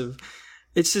impressive.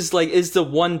 It's just like, is the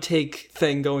one take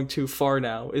thing going too far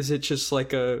now? Is it just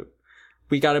like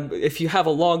if you have a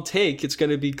long take, it's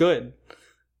going to be good.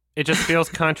 It just feels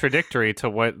contradictory to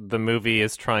what the movie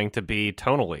is trying to be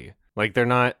tonally. Like they're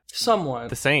not somewhat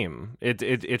the same.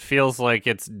 It feels like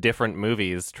it's different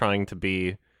movies trying to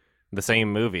be the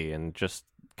same movie and just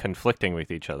conflicting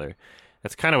with each other.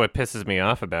 That's kind of what pisses me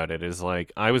off about it, is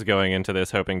like I was going into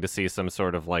this hoping to see some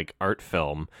sort of like art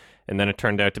film, and then it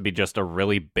turned out to be just a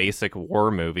really basic war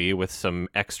movie with some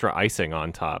extra icing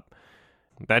on top.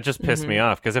 That just pissed me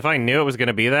off, because if I knew it was going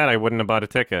to be that, I wouldn't have bought a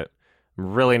ticket.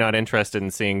 I'm really not interested in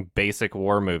seeing basic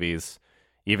war movies,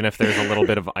 even if there's a little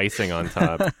bit of icing on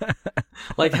top.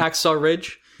 Like Hacksaw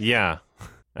Ridge? Yeah.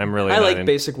 I'm really. I like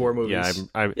basic war movies,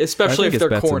 especially if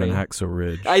they're corny. Than Hacksaw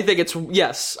Ridge. I think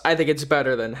it's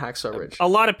better than Hacksaw Ridge. A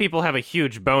lot of people have a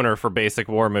huge boner for basic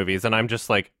war movies, and I'm just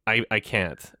like, I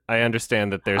can't. I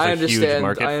understand that there's a huge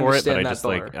market for it, but I just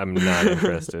like, I'm not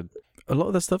interested. A lot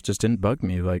of the stuff just didn't bug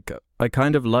me. Like, I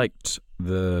kind of liked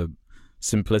the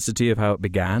simplicity of how it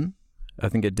began. I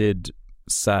think it did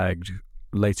sagged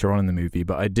later on in the movie,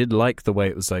 but I did like the way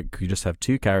it was like you just have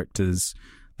 2 characters.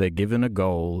 They're given a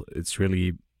goal. It's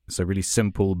a really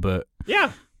simple but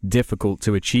difficult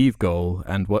to achieve goal,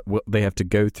 and what they have to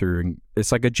go through. And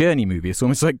it's like a journey movie. It's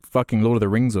almost like fucking Lord of the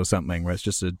Rings or something, where it's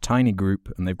just a tiny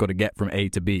group and they've got to get from A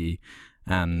to B,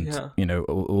 and you know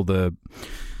all the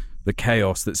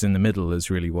chaos that's in the middle is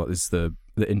really what is the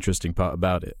interesting part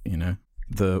about it. You know,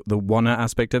 the Warner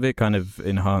aspect of it kind of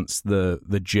enhanced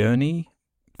the journey.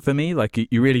 For me, like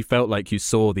you really felt like you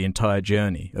saw the entire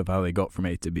journey of how they got from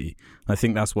A to B. I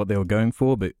think that's what they were going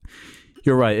for, but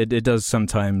you're right. It does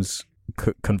sometimes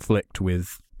conflict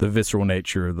with the visceral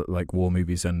nature of like war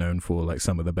movies are known for, like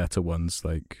some of the better ones,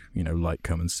 like, you know, like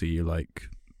Come and See, like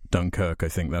Dunkirk. I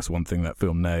think that's one thing that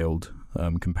film nailed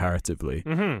comparatively.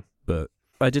 But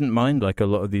I didn't mind like a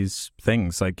lot of these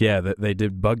things. Like, that they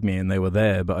did bug me and they were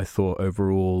there, but I thought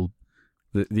overall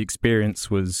the experience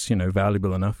was, you know,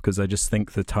 valuable enough, because I just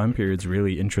think the time period's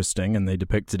really interesting and they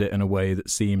depicted it in a way that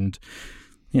seemed,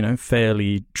 you know,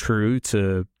 fairly true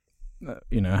to,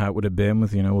 you know, how it would have been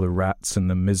with, you know, all the rats and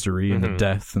the misery and the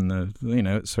death and the, you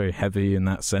know, it's very heavy in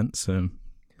that sense. You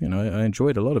know, I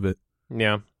enjoyed a lot of it.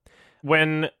 Yeah.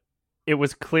 When it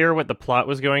was clear what the plot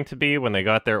was going to be when they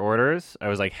got their orders, I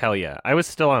was like, hell yeah. I was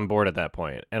still on board at that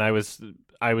point. And I was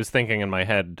thinking in my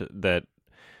head that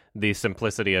the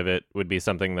simplicity of it would be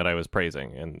something that I was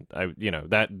praising, and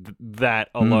that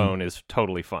alone is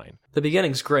totally fine. The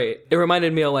beginning's great. It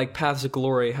reminded me of like Paths of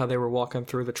Glory, how they were walking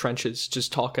through the trenches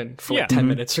just talking for like 10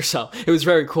 minutes or so. It was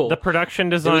very cool. The production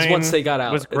design it was once they got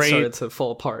out, was great. It started to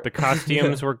fall apart. The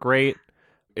costumes were great.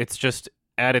 It's just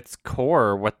at its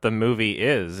core what the movie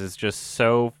is just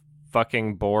so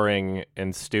fucking boring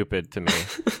and stupid to me.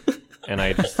 And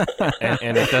I just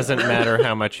and it doesn't matter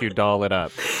how much you doll it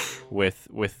up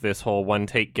with this whole one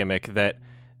take gimmick that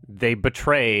they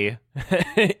betray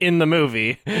in the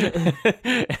movie.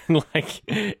 And like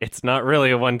it's not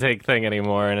really a one take thing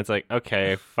anymore, and it's like,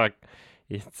 okay, fuck,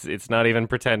 it's not even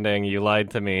pretending. You lied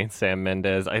to me, Sam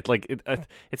Mendes.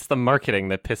 It's the marketing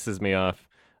that pisses me off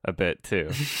a bit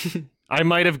too. I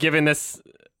might have given this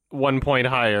 1 point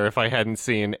higher if I hadn't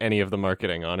seen any of the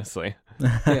marketing, honestly.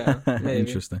 Yeah, maybe.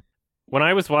 Interesting. When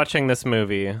I was watching this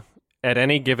movie, at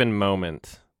any given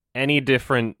moment, any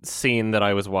different scene that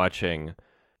I was watching,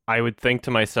 I would think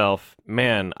to myself,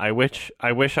 man, I wish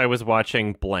I was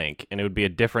watching blank, and it would be a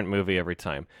different movie every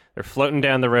time. They're floating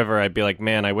down the river, I'd be like,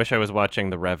 man, I wish I was watching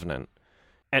The Revenant.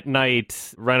 At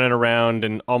night, running around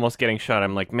and almost getting shot,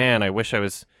 I'm like, man, I wish I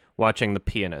was watching The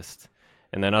Pianist.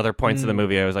 And then other points of the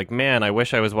movie, I was like, man, I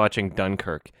wish I was watching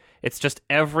Dunkirk. It's just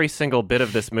every single bit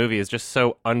of this movie is just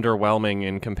so underwhelming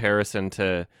in comparison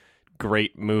to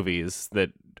great movies that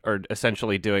are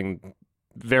essentially doing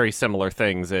very similar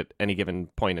things at any given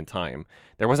point in time.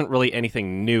 There wasn't really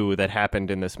anything new that happened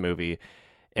in this movie,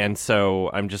 and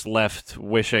so I'm just left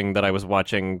wishing that I was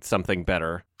watching something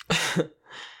better.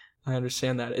 I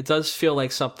understand that. It does feel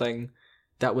like something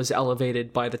that was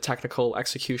elevated by the technical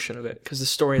execution of it, because the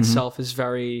story itself is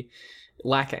very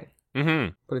lacking.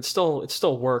 Mm-hmm. But it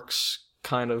still works,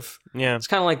 kind of. Yeah. It's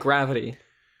kind of like Gravity,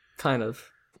 kind of.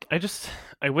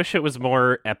 I wish it was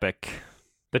more epic.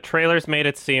 The trailers made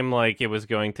it seem like it was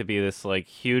going to be this like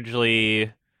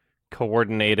hugely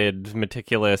coordinated,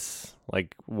 meticulous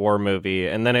like war movie,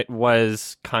 and then it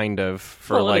was kind of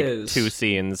for like 2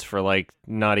 scenes for like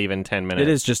not even 10 minutes. It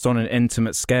is just on an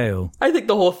intimate scale. I think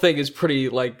the whole thing is pretty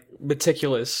like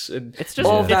meticulous, and it's just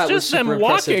all that it's just them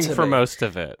walking for most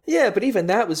of it. Yeah, but even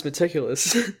that was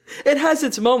meticulous. It has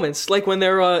its moments, like when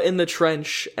they're in the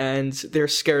trench and they're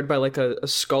scared by like a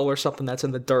skull or something that's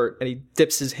in the dirt, and he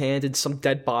dips his hand in some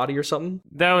dead body or something.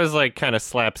 That was like kind of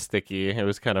slapsticky. It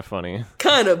was kind of funny.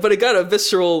 Kind of, but it got a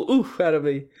visceral oof out of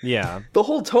me. Yeah. The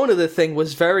whole tone of the thing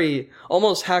was very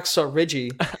almost Hacksaw Ridgey.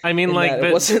 I mean, like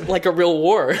it wasn't like a real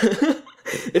war.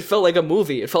 It felt like a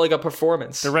movie. It felt like a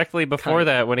performance. Directly before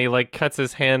that, when he like cuts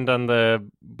his hand on the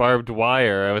barbed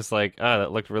wire, I was like, oh,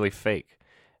 that looked really fake.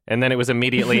 And then it was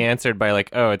immediately answered by like,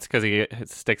 oh, it's because he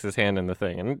sticks his hand in the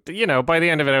thing. And, you know, by the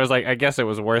end of it, I was like, I guess it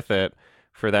was worth it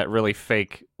for that really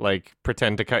fake, like,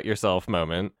 pretend to cut yourself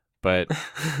moment. But,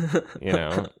 you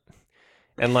know...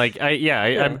 And like, I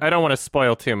don't want to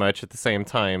spoil too much at the same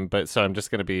time, but so I'm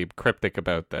just going to be cryptic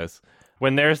about this.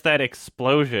 When there's that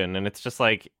explosion, and it's just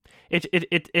like,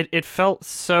 it felt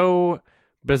so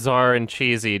bizarre and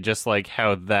cheesy, just like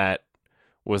how that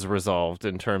was resolved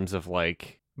in terms of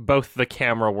like both the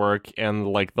camera work and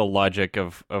like the logic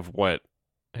of what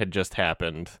had just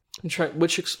happened.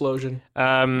 Which explosion?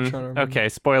 Okay,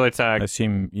 spoiler talk. I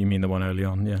assume you mean the one early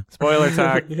on, yeah. Spoiler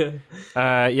talk.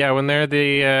 Yeah, when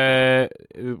they're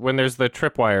when there's the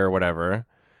tripwire or whatever,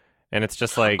 and it's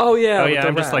just like,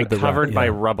 I'm just like covered by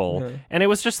rubble, and it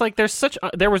was just like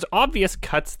there was obvious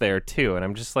cuts there too, and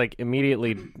I'm just like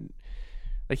immediately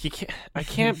like I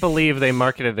can't believe they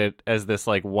marketed it as this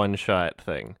like one shot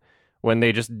thing when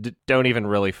they just don't even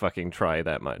really fucking try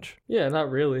that much. Yeah,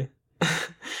 not really.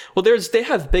 Well, they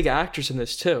have big actors in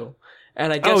this too,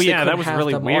 and I guess they couldn't that was have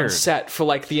really them weird. on set for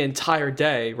like the entire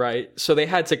day, right? So they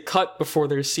had to cut before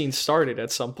their scene started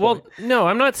at some point. Well, no,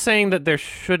 I'm not saying that there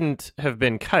shouldn't have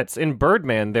been cuts. In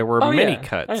Birdman, there were many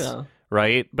cuts. I know.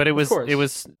 Right? But it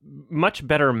was much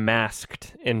better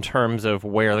masked in terms of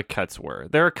where the cuts were.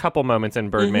 There are a couple moments in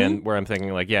Birdman where I'm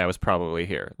thinking like, yeah, it was probably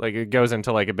here. Like it goes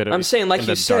into like a bit of I'm saying, like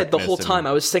you said, the whole time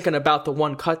I was thinking about the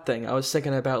one cut thing. I was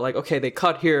thinking about like, okay, they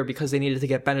cut here because they needed to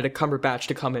get Benedict Cumberbatch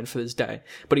to come in for this day.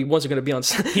 But he wasn't going to be on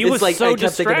set. He was like so I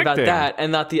kept thinking about distracting. that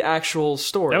and not the actual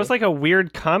story. That was like a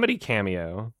weird comedy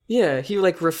cameo. Yeah, he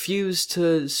like refused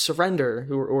to surrender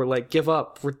or like give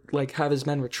up, like have his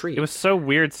men retreat. It was so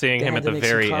weird seeing him at the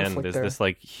very end as there. this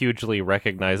like hugely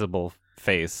recognizable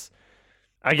face.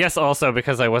 I guess also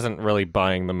because I wasn't really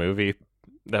buying the movie.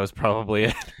 That was probably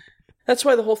it. That's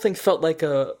why the whole thing felt like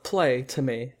a play to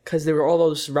me, because there were all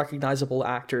those recognizable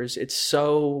actors. It's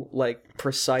so like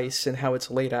precise in how it's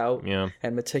laid out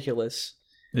and meticulous.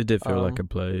 It did feel like a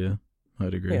play, yeah.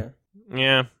 I'd agree. Yeah.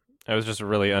 Yeah. I was just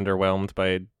really underwhelmed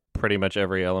by pretty much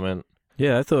every element.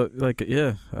 Yeah, I thought, like, I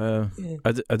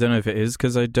don't know if it is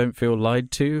because I don't feel lied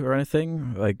to or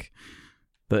anything, like,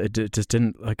 but it just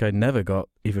didn't, like, I never got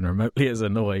even remotely as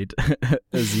annoyed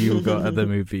as you got at the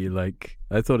movie. Like,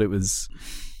 I thought it was,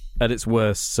 at its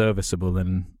worst, serviceable,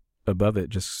 and above it,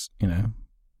 just,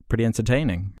 pretty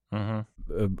entertaining.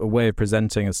 Mm-hmm. A way of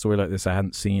presenting a story like this I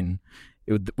hadn't seen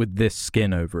with this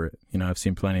skin over it. I've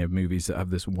seen plenty of movies that have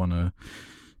this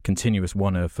continuous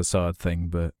facade thing,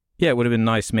 but yeah, it would have been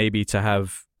nice maybe to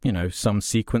have, some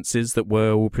sequences that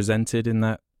were all presented in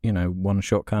that,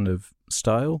 one-shot kind of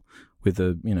style with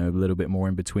a little bit more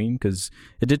in between, because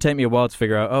it did take me a while to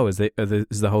figure out, is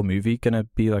the whole movie going to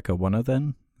be like a one-er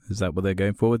then? Is that what they're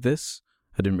going for with this?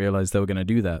 I didn't realize they were going to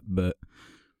do that, but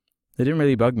it didn't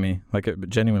really bug me. Like, it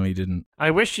genuinely didn't. I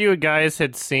wish you guys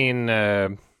had seen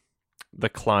The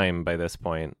Climb by this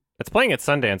point. It's playing at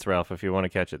Sundance, Ralph, if you want to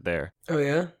catch it there. Oh,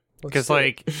 yeah? Because,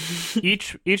 like,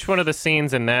 each one of the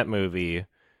scenes in that movie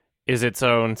is its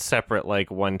own separate,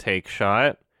 like, one-take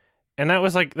shot. And that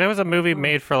was a movie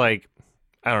made for, like,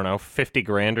 I don't know,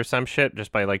 $50,000 or some shit,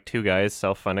 just by, like, two guys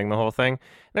self-funding the whole thing.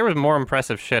 There was more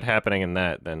impressive shit happening in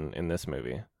that than in this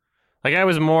movie. Like, I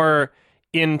was more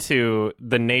into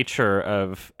the nature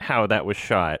of how that was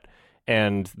shot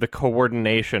and the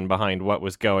coordination behind what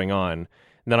was going on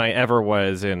than I ever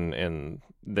was in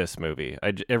this movie.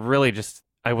 It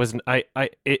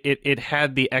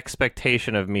had the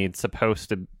expectation of me supposed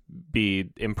to be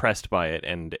impressed by it,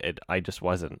 and I just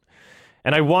wasn't.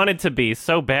 And I wanted to be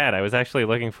so bad. I was actually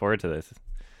looking forward to this.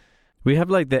 We have,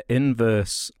 like, the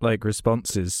inverse, like,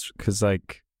 responses, because,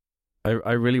 like,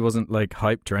 I really wasn't, like,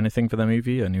 hyped or anything for the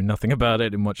movie. I knew nothing about it,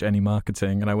 didn't watch any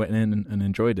marketing, and I went in and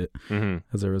enjoyed it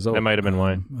as a result. That might have been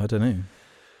why. I don't know.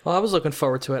 Well, I was looking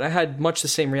forward to it. I had much the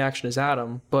same reaction as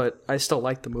Adam, but I still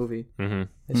like the movie. Mm-hmm.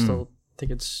 I still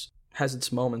think has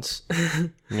its moments.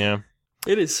 Yeah.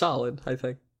 It is solid, I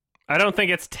think. I don't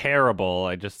think it's terrible.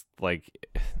 I just, like...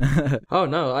 Oh,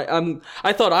 no.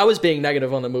 I thought I was being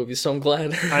negative on the movie, so I'm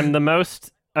glad. I'm the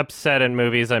most upset in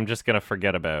movies I'm just going to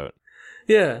forget about.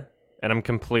 Yeah. And I'm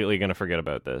completely going to forget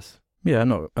about this. Yeah,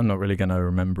 I'm not really going to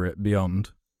remember it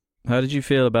beyond. How did you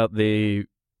feel about the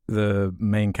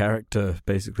main character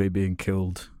basically being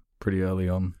killed pretty early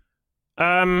on?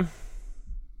 I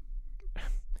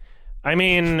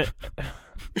mean,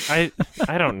 I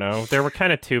don't know. There were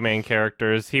kind of two main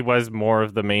characters. He was more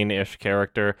of the main-ish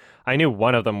character. I knew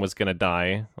one of them was going to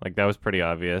die. Like, that was pretty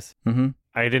obvious. Mm-hmm.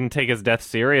 I didn't take his death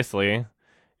seriously.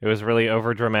 It was really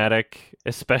overdramatic,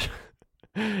 especially...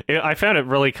 I found it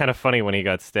really kind of funny when he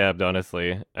got stabbed,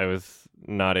 honestly. I was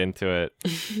not into it.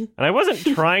 And I wasn't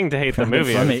trying to hate the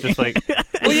movie. I was just like,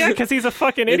 well, yeah, because he's a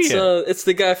fucking idiot. It's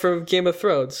the guy from Game of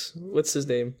Thrones. What's his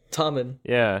name? Tommen.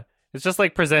 Yeah. It's just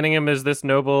like presenting him as this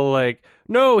noble, like,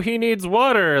 no, he needs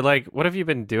water. Like, what have you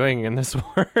been doing in this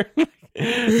world?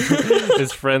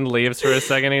 His friend leaves for a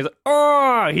second.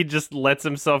 And he just lets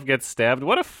himself get stabbed.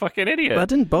 What a fucking idiot. That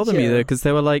didn't bother me, though, because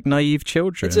they were, like, naive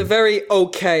children. It's a very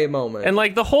okay moment. And,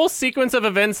 like, the whole sequence of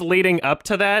events leading up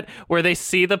to that, where they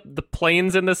see the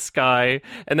planes in the sky,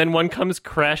 and then one comes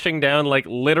crashing down, like,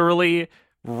 literally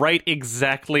right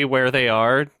exactly where they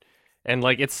are. And,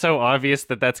 like, it's so obvious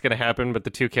that that's going to happen, but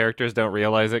the two characters don't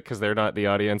realize it because they're not the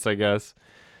audience, I guess.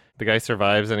 The guy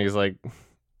survives, and he's, like,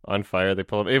 on fire. They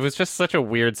pull him. It was just such a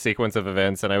weird sequence of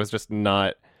events, and I was just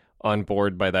not on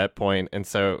board by that point, and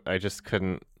so I just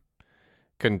couldn't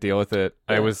deal with it.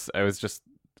 Yeah. I was just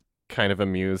kind of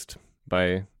amused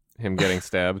by him getting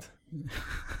stabbed.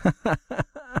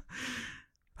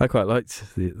 I quite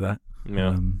liked that.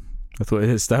 Yeah. I thought it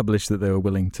established that they were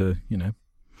willing to,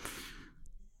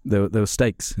 there were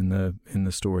stakes in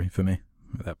the story for me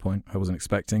at that point. I wasn't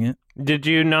expecting it. Did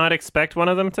you not expect one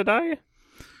of them to die?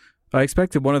 I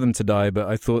expected one of them to die, but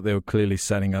I thought they were clearly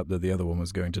setting up that the other one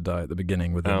was going to die at the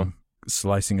beginning with him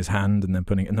slicing his hand and then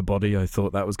putting it in the body. I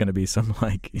thought that was going to be some,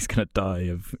 like, he's going to die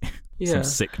of some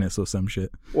sickness or some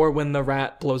shit. Or when the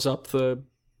rat blows up the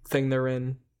thing they're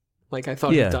in. Like, I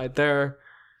thought he died there.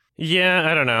 Yeah,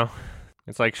 I don't know.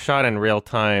 It's like shot in real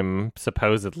time,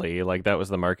 supposedly. Like, that was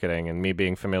the marketing, and me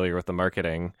being familiar with the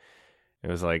marketing, it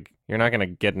was like, you're not going to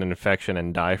get an infection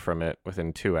and die from it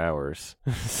within 2 hours.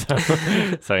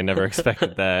 So I never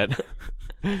expected that.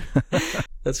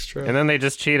 That's true. And then they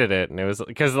just cheated it, and it was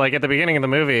because, like, at the beginning of the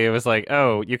movie, it was like,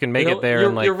 oh, you can make it there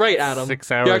in, like, you're right, Adam.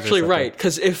 6 hours. You're actually right,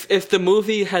 because if the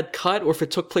movie had cut, or if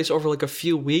it took place over, like, a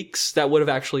few weeks, that would have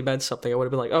actually meant something. I would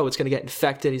have been like, oh, it's going to get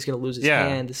infected, he's going to lose his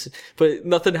hand. But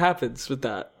nothing happens with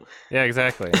that. Yeah,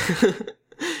 exactly.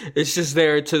 It's just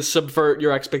there to subvert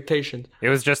your expectations. It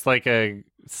was just like a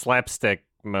slapstick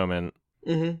moment.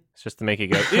 Mm-hmm. It's just to make you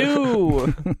go,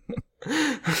 ew!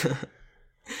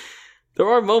 There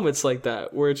are moments like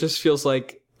that where it just feels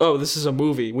like, oh, this is a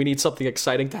movie. We need something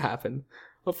exciting to happen.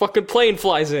 A fucking plane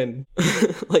flies in.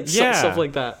 Like, stuff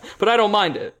like that. But I don't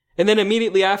mind it. And then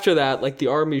immediately after that, like, the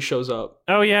army shows up.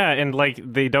 Oh, yeah, and, like,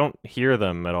 they don't hear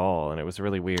them at all, and it was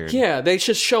really weird. Yeah, they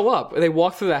just show up. They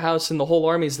walk through the house, and the whole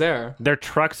army's there. Their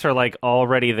trucks are, like,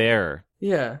 already there.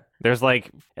 Yeah. There's, like,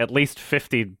 at least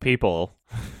 50 people,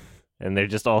 and they're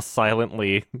just all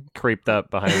silently creeped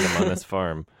up behind them on this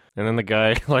farm. And then the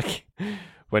guy, like,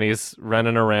 when he's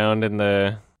running around in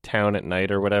the town at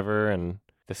night or whatever, and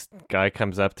this guy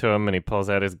comes up to him, and he pulls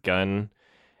out his gun.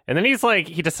 And then he's like,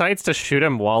 he decides to shoot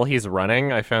him while he's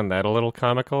running. I found that a little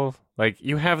comical. Like,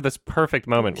 you have this perfect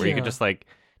moment where you could just, like,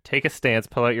 take a stance,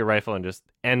 pull out your rifle, and just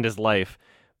end his life.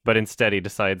 But instead, he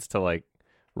decides to, like,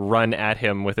 run at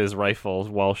him with his rifle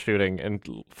while shooting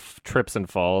and trips and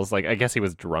falls. Like, I guess he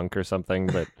was drunk or something,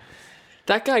 but...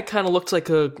 That guy kind of looked like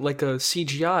a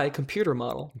CGI computer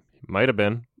model. Might have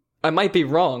been. I might be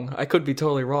wrong. I could be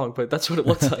totally wrong, but that's what it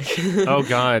looks like. Oh,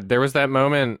 God. There was that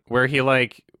moment where he,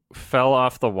 like... fell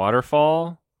off the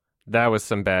waterfall. That was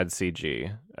some bad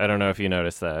CG. I don't know if you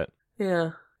noticed that.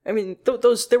 Yeah. I mean,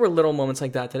 there were little moments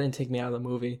like that didn't take me out of the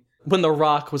movie. When The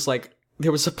Rock was like,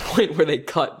 there was a point where they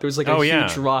cut. There was like a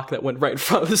huge rock that went right in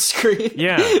front of the screen.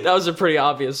 Yeah. That was a pretty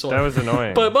obvious one. That was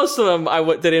annoying. But most of them,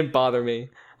 they didn't bother me.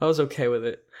 I was okay with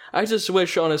it. I just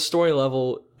wish on a story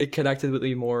level, it connected with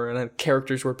me more and the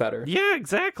characters were better. Yeah,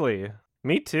 exactly.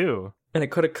 Me too. And it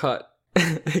could have cut.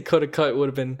 It would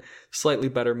have been slightly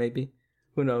better, maybe.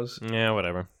 Who knows? Yeah,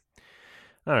 whatever.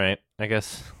 All right. I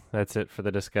guess that's it for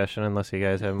the discussion, unless you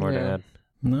guys have more to add.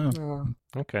 No.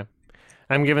 Okay.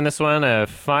 I'm giving this one a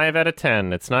 5 out of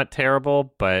 10. It's not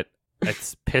terrible, but it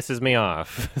pisses me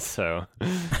off. So,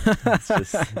 it's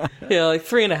just... Yeah, like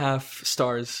 3.5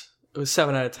 stars. It was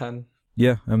 7 out of 10.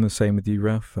 Yeah, I'm the same with you,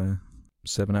 Ralph.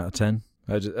 7 out of 10.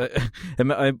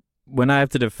 When I have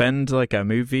to defend like a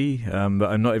movie that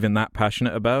I'm not even that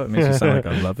passionate about, it makes it sound like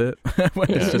I love it. When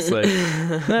it's just like,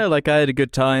 no, like I had a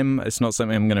good time. It's not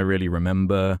something I'm going to really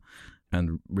remember,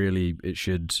 and really it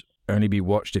should only be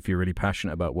watched if you're really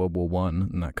passionate about World War One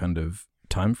and that kind of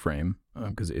time frame,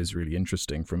 because it is really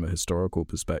interesting from a historical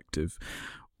perspective,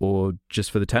 or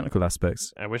just for the technical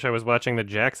aspects. I wish I was watching the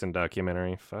Jackson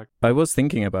documentary. Fuck. I was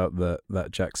thinking about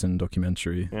that Jackson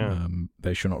documentary. Yeah.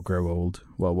 They Shall Not Grow Old,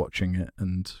 while watching it,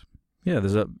 and yeah,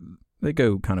 they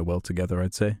go kind of well together,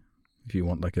 I'd say, if you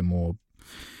want like a more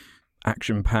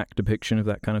action-packed depiction of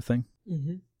that kind of thing.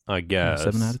 Mm-hmm. I guess.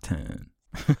 7 out of 10.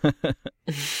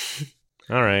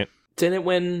 All right. Didn't it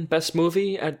win Best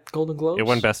Movie at Golden Globes? It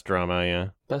won Best Drama, yeah.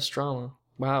 Best Drama.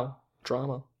 Wow.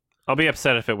 Drama. I'll be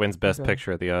upset if it wins Best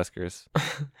Picture at the Oscars.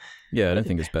 Yeah, I don't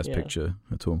think it's Best Picture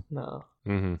at all. No.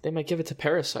 Mm-hmm. They might give it to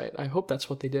Parasite. I hope that's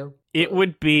what they do. It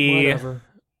would be Whatever.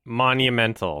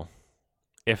 monumental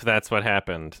if that's what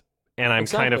happened. And I'm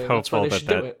kind of hopeful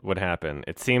that would happen.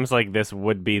 It seems like this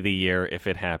would be the year if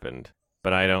it happened.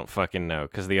 But I don't fucking know,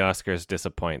 because the Oscars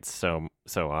disappoint so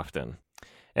often.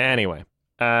 Anyway,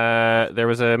 there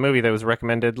was a movie that was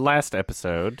recommended last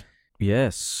episode.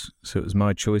 Yes, so it was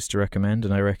my choice to recommend,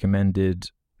 and I recommended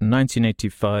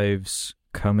 1985's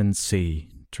Come and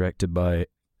See, directed by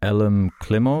Elem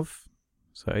Klimov.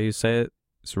 Is that how you say it?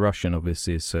 It's Russian,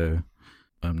 obviously, so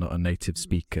I'm not a native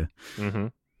speaker. Mm-hmm.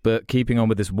 But keeping on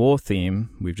with this war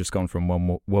theme, we've just gone from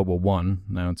World War One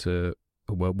now to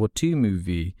a World War II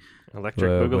movie.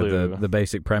 Electric Boogaloo. Where the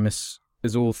basic premise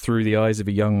is all through the eyes of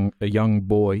a young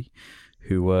boy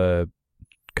who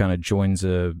kind of joins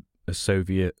a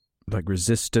Soviet like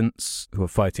resistance who are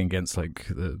fighting against like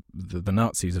the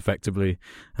Nazis effectively,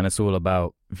 and it's all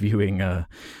about viewing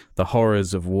the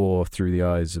horrors of war through the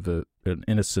eyes of an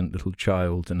innocent little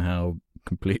child, and how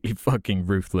completely fucking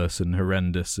ruthless and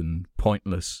horrendous and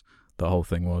pointless the whole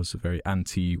thing was. A very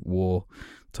anti-war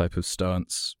type of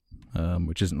stance,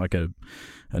 which isn't like a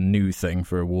new thing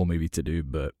for a war movie to do,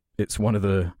 but it's one of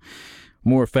the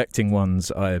more affecting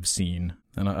ones I have seen,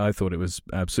 and I thought it was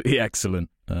absolutely excellent.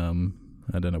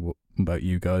 I don't know what about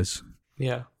you guys.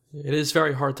 Yeah, it is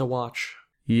very hard to watch.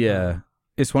 Yeah,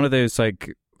 it's one of those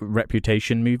like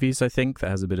reputation movies, I think, that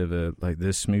has a bit of a like,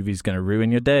 this movie's going to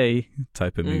ruin your day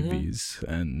type of movies.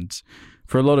 And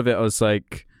for a lot of it, I was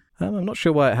like, I'm not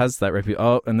sure why it has that reputation.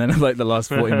 Oh, and then like the last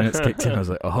 40 minutes kicked in, I was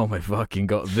like, oh my fucking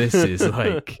god, this is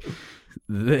like,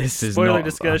 this is spoiler not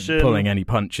discussion. Pulling any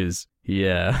punches.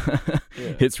 Yeah.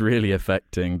 It's really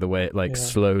affecting the way it like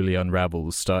slowly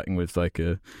unravels, starting with like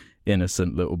a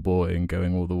innocent little boy and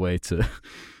going all the way to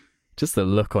just the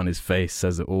look on his face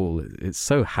says it all. It's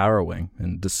so harrowing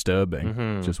and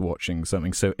disturbing, just watching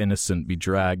something so innocent be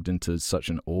dragged into such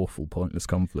an awful, pointless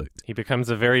conflict. He becomes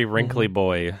a very wrinkly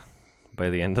boy by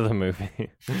the end of the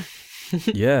movie.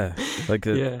 Yeah, like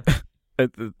Yeah.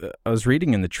 I was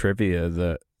reading in the trivia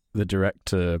that the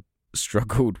director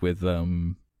struggled with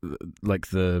like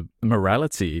the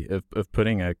morality of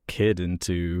putting a kid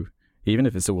into, even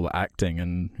if it's all acting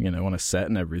and, you know, on a set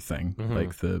and everything,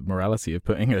 like the morality of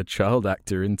putting a child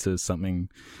actor into something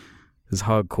as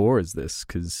hardcore as this,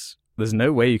 because there's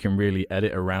no way you can really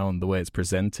edit around the way it's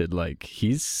presented. Like,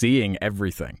 he's seeing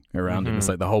everything around him. It's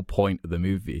like the whole point of the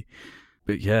movie.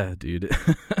 But yeah, dude,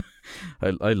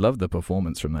 I love the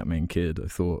performance from that main kid. I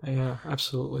thought, Yeah,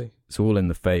 absolutely. it's all in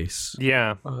the face.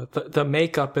 Yeah. The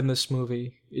makeup in this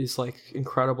movie is like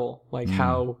incredible. Like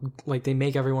how like they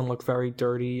make everyone look very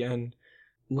dirty and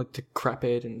like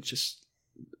decrepit, and just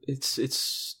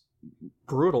it's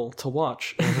brutal to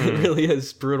watch. It really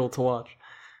is brutal to watch,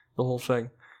 the whole thing.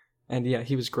 And yeah,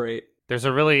 he was great. There's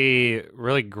a really,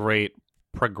 really great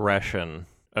progression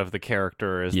of the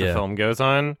character as the film goes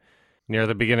on. Near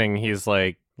the beginning, he's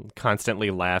like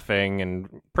constantly laughing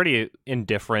and pretty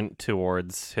indifferent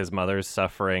towards his mother's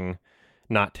suffering,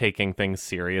 not taking things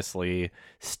seriously,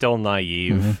 still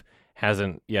naive,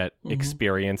 hasn't yet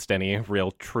experienced any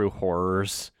real true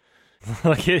horrors.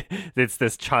 Like it's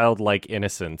this childlike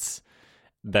innocence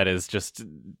that is just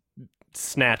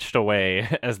snatched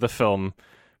away as the film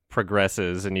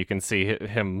progresses, and you can see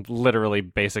him literally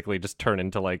basically just turn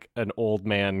into like an old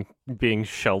man being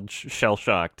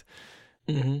shell-shocked.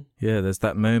 Yeah, there's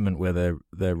that moment where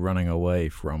they're running away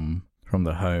from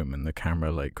the home, and the camera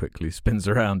like quickly spins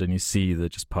around, and you see the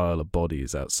just pile of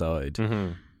bodies outside.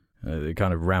 It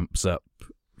kind of ramps up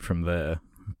from there,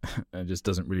 and just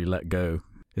doesn't really let go.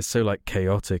 It's so like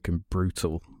chaotic and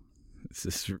brutal.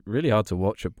 It's really hard to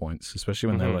watch at points, especially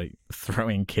when they're like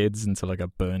throwing kids into like a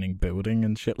burning building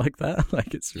and shit like that.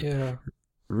 Like, it's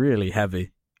really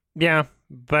heavy. Yeah,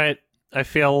 but I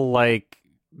feel like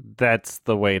that's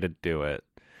the way to do it.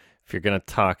 If you're going to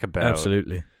talk about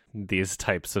Absolutely. These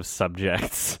types of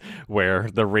subjects where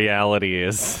the reality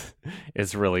is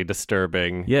really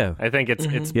disturbing. Yeah. I think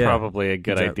it's probably a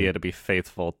good idea to be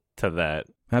faithful to that.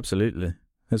 Absolutely.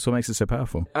 That's what makes it so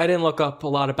powerful. I didn't look up a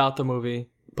lot about the movie,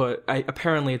 but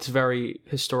apparently it's very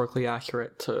historically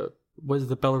accurate to, was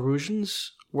the Belarusians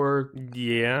were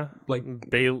like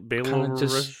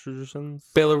Belarusians?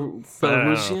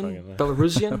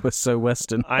 Belarusian? We're so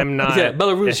Western. I'm not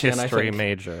Belarusian, a I history think.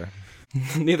 major.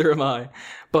 Neither am I.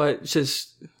 But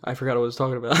just, I forgot what I was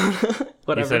talking about.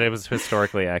 Whatever. You said it was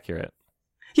historically accurate.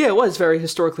 Yeah, it was very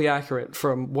historically accurate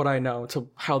from what I know to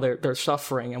how they're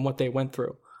suffering and what they went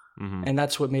through. And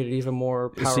that's what made it even more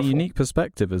powerful. It's a unique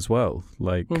perspective as well.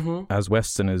 Like, as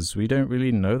Westerners, we don't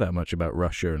really know that much about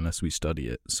Russia unless we study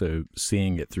it. So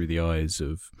seeing it through the eyes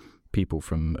of people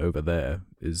from over there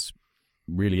is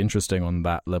really interesting on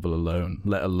that level alone,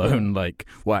 let alone like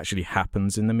what actually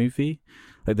happens in the movie.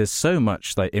 Like, there's so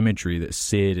much like imagery that's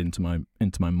seared into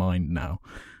my mind now,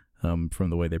 from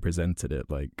the way they presented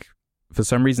it. Like, for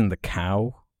some reason, the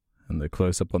cow and the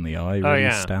close up on the eye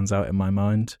really stands out in my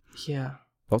mind. Yeah.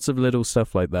 Lots of little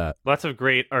stuff like that. Lots of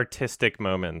great artistic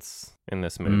moments in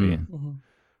this movie.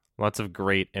 Lots of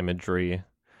great imagery.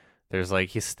 There's like,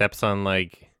 he steps on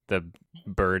like the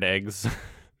bird eggs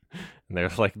and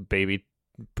there's like baby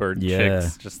bird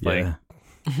chicks just like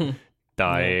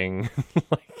dying.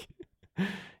 Like,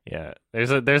 yeah,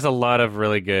 there's a lot of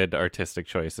really good artistic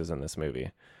choices in this movie.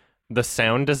 The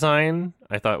sound design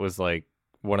I thought was like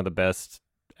one of the best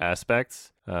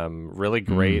aspects. Really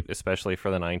great, especially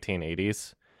for the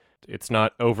 1980s. It's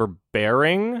not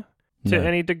overbearing to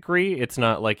any degree. It's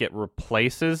not like it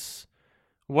replaces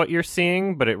what you're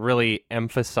seeing, but it really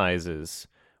emphasizes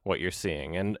what you're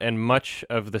seeing. And much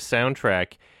of the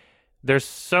soundtrack, there's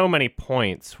so many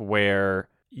points where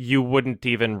you wouldn't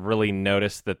even really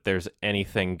notice that there's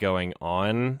anything going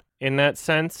on in that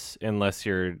sense unless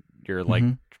you're like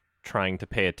trying to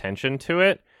pay attention to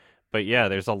it. But yeah,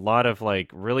 there's a lot of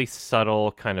like really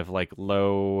subtle kind of like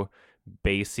low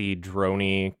bassy,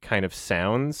 droney kind of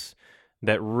sounds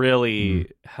that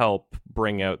really help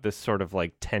bring out this sort of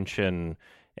like tension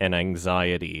and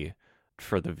anxiety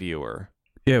for the viewer.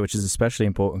 Yeah, which is especially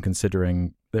important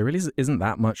considering there really isn't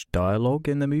that much dialogue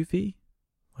in the movie.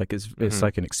 Like, it's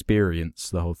like an experience,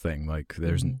 the whole thing. Like,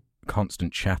 there's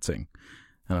constant chatting,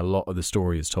 and a lot of the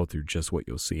story is told through just what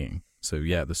you're seeing. So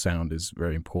yeah, the sound is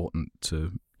very important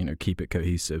to, you know, keep it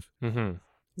cohesive. Yeah,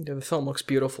 the film looks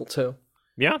beautiful too.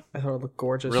 Yeah, I thought it looked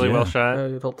gorgeous. really well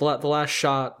Yeah. shot. The last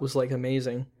shot was like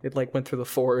amazing. It like went through the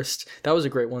forest. That was a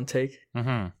great one take. Mm-hmm.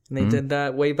 And they did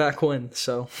that way back when.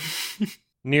 So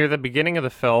Near the beginning of the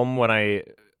film, when I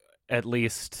at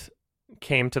least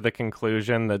came to the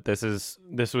conclusion that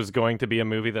this was going to be a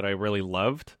movie that I really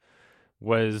loved,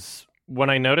 was when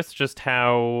I noticed just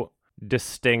how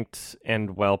distinct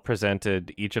and well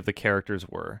presented each of the characters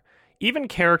were. Even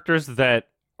characters that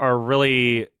are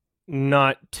really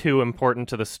not too important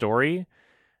to the story,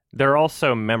 they're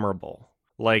also memorable.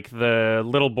 Like the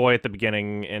little boy at the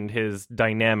beginning and his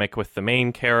dynamic with the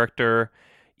main character,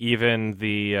 even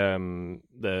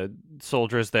the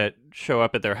soldiers that show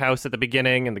up at their house at the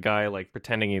beginning and the guy like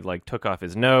pretending he like took off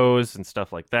his nose and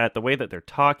stuff like that. The way that they're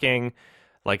talking,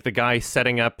 like the guy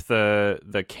setting up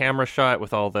the camera shot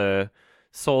with all the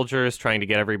soldiers trying to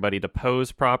get everybody to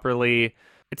pose properly.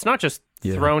 It's not just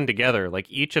thrown together. Like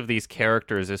each of these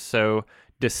characters is so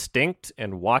distinct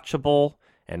and watchable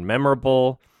and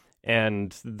memorable,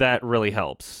 and that really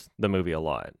helps the movie a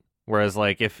lot. Whereas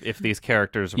like if these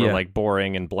characters were like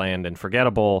boring and bland and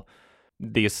forgettable,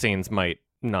 these scenes might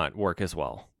not work as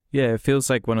well. Yeah, it feels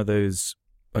like one of those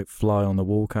like fly on the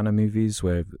wall kind of movies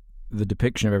where the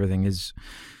depiction of everything is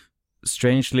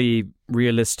strangely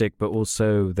realistic, but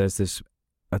also there's this,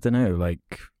 I don't know,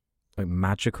 like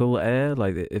magical air.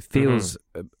 Like it feels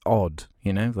odd,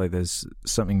 you know, like there's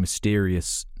something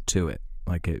mysterious to it.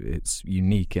 Like it's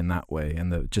unique in that way,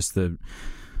 and the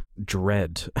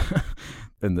dread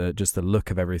and the look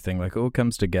of everything, like it all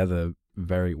comes together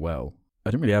very well.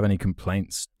 I didn't really have any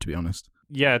complaints, to be honest.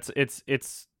 Yeah,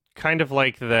 it's kind of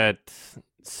like that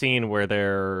scene where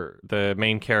the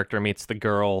main character meets the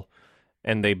girl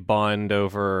and they bond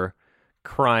over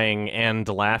crying and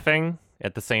laughing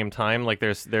at the same time. Like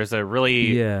there's a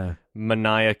really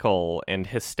maniacal and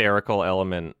hysterical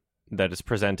element that is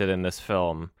presented in this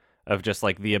film of just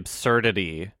like the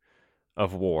absurdity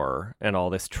of war and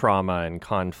all this trauma and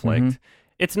conflict.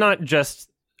 It's not just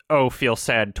feel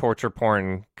sad torture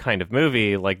porn kind of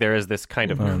movie. Like there is this kind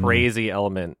of crazy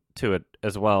element to it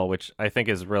as well, which I think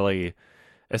is really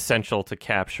essential to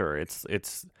capture.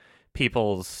 It's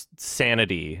people's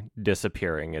sanity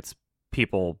disappearing. It's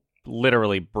people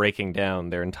literally breaking down,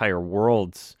 their entire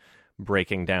worlds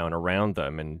breaking down around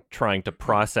them and trying to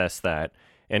process that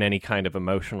in any kind of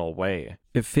emotional way.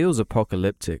 It feels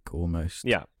apocalyptic almost.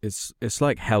 Yeah. It's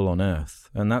like hell on earth.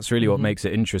 And that's really what makes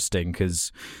it interesting,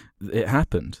 because it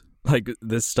happened. Like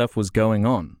this stuff was going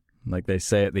on. Like they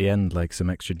say at the end, like some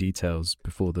extra details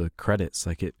before the credits.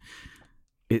 Like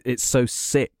it's so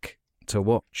sick to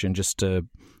watch, and just to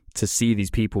see these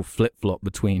people flip-flop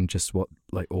between just what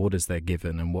like orders they're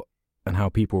given and how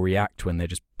people react when they're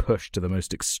just pushed to the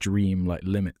most extreme like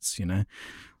limits, you know?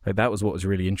 Like that was what was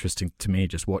really interesting to me,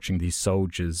 just watching these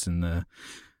soldiers and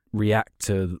react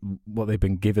to what they've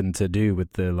been given to do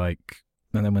with the like,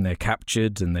 and then when they're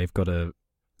captured and they've got to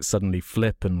suddenly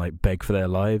flip and like beg for their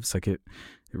lives. Like it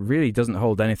really doesn't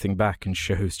hold anything back and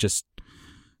shows just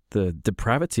the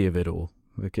depravity of it all.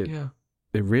 Like it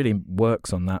really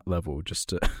works on that level, just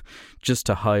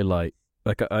to highlight.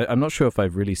 Like I'm not sure if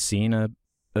I've really seen a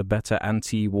better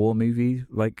anti-war movie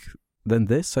like than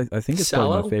this. I think it's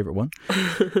probably my favorite one.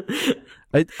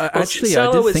 I did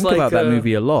think about that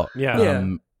movie a lot.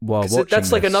 While watching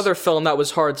that's like this. another film that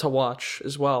was hard to watch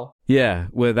as well. Yeah,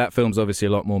 where that film's obviously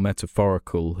a lot more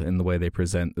metaphorical in the way they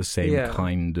present the same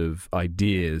kind of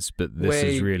ideas, but this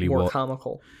is really more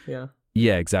comical.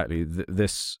 Yeah, exactly.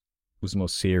 This was more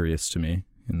serious to me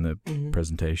in the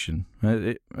presentation.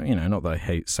 Not that I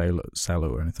hate Salo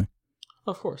or anything.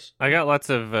 Of course. I got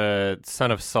lots of Son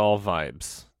of Saul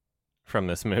vibes from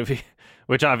this movie,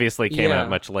 which obviously came out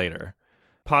much later.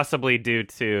 Possibly due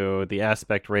to the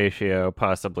aspect ratio,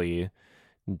 possibly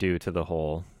due to the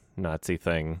whole Nazi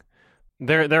thing.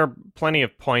 There are plenty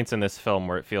of points in this film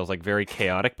where it feels like very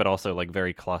chaotic, but also like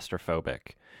very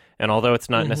claustrophobic. And although it's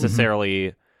not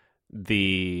necessarily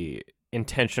the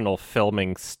intentional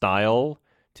filming style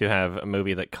to have a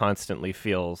movie that constantly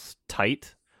feels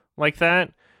tight like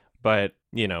that, but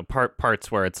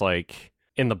parts where it's like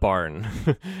in the barn.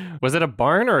 Was it a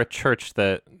barn or a church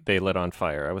that they lit on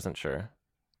fire? I wasn't sure.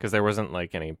 Because there wasn't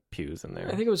like any pews in there.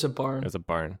 I think it was a barn. It was a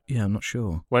barn. Yeah, I'm not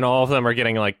sure. When all of them are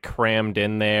getting like crammed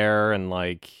in there, and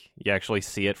like you actually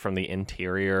see it from the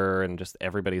interior, and just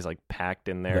everybody's like packed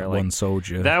in there. That like, one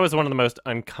soldier. That was one of the most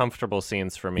uncomfortable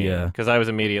scenes for me. Yeah. Because I was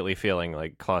immediately feeling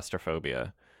like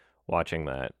claustrophobia watching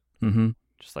that. Mm-hmm.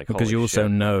 Just like, because you holy also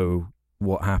shit. know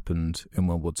what happened in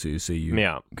World War II, so you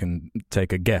can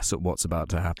take a guess at what's about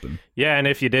to happen. Yeah, and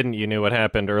if you didn't, you knew what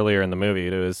happened earlier in the movie.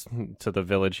 It was to the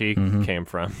village he came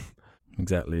from.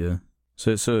 Exactly, yeah. So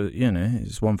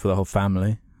it's one for the whole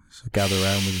family. So gather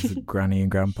around with Granny and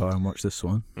Grandpa and watch this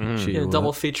one. Yeah,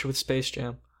 double feature with Space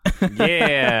Jam.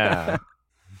 Yeah.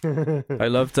 I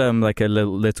loved like a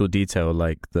little detail,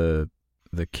 like the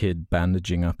kid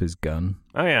bandaging up his gun.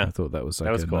 Oh yeah. I thought that was like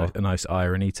That was cool. a nice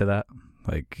irony to that.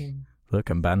 Like,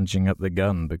 look, I'm bandaging up the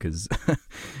gun because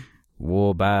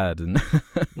war bad, and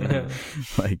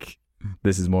like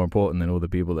this is more important than all the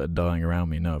people that are dying around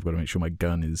me. No, I've got to make sure my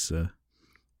gun is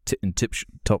in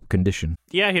top condition.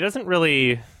 Yeah, he doesn't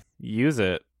really use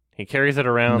it. He carries it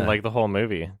around like the whole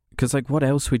movie. Because like, what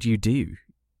else would you do?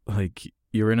 Like,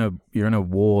 you're in a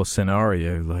war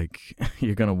scenario. Like,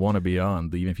 you're gonna want to be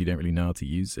armed, even if you don't really know how to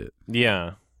use it.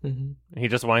 Yeah. He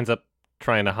just winds up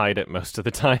trying to hide it most of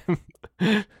the time.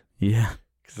 Yeah.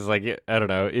 Because it's like, I don't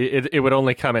know, it would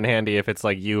only come in handy if it's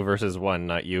like you versus one,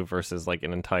 not you versus like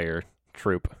an entire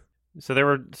troop. So there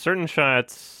were certain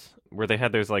shots where they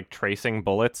had those like tracing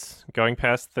bullets going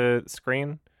past the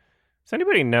screen. Does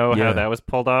anybody know how that was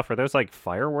pulled off? Are those like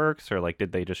fireworks, or like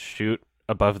did they just shoot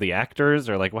above the actors,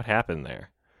 or like what happened there?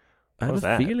 I have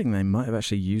a feeling they might have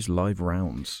actually used live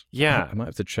rounds. Yeah. I might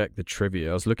have to check the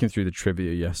trivia. I was looking through the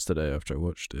trivia yesterday after I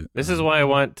watched it. This is why I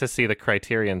want to see the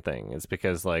Criterion thing, is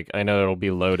because like I know it'll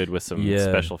be loaded with some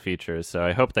special features, so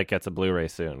I hope that gets a Blu-ray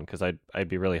soon, because I'd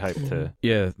be really hyped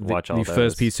to watch all the those.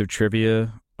 first piece of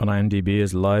trivia on IMDb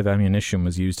is live ammunition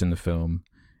was used in the film.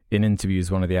 In interviews,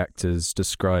 one of the actors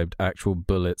described actual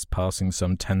bullets passing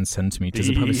some 10 centimeters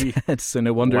above his head, so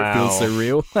no wonder it feels so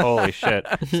real. Holy shit.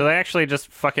 So they actually just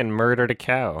fucking murdered a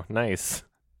cow. Nice.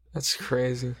 That's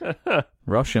crazy.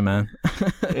 Russia, man.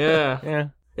 Yeah.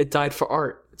 It died for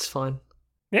art. It's fine.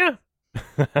 Yeah.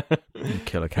 They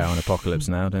kill a cow in Apocalypse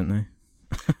Now, don't they?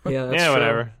 Yeah, that's true. True.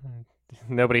 Whatever.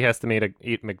 Nobody has to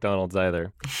eat McDonald's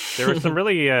either. There were some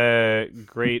really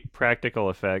great practical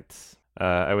effects.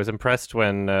 I was impressed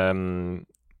when the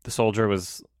soldier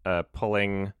was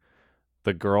pulling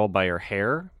the girl by her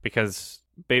hair, because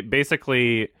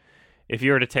basically, if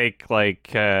you were to take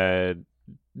like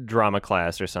drama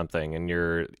class or something and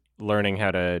you're learning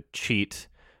how to cheat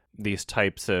these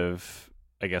types of,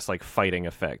 I guess, like fighting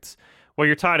effects, what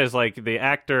you're taught is like the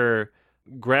actor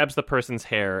grabs the person's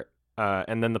hair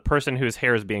and then the person whose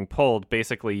hair is being pulled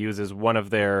basically uses one of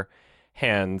their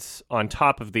hands on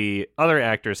top of the other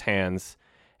actor's hands,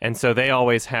 and so they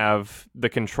always have the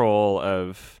control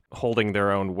of holding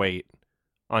their own weight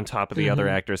on top of the other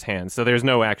actor's hands, so there's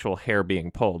no actual hair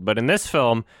being pulled. But in this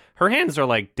film, her hands are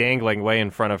like dangling way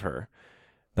in front of her.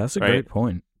 That's a great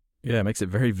point. Yeah, it makes it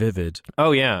very vivid.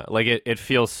 Oh yeah, like it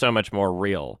feels so much more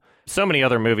real. So many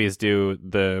other movies do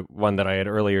the one that I had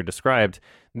earlier described.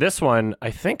 This one,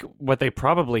 I think what they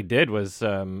probably did was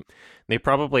they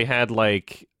probably had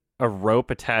like a rope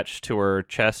attached to her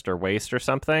chest or waist or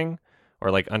something,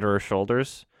 or like under her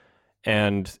shoulders,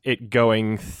 and it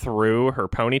going through her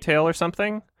ponytail or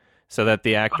something, so that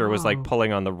the actor was like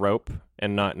pulling on the rope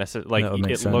and not necessarily like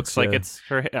it looks like it's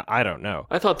her. I don't know.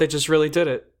 I thought they just really did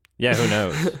it. Yeah, who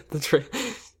knows? That's right.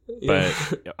 Yeah.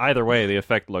 But either way, the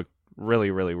effect looked really,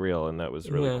 really real, and that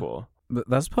was really cool. But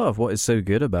that's part of what is so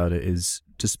good about it, is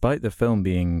despite the film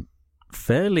being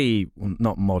fairly,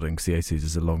 not modern, because the 80s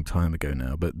is a long time ago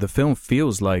now, but the film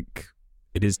feels like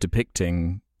it is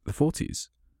depicting the 40s.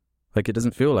 Like, it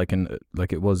doesn't feel like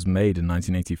it was made in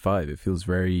 1985. It feels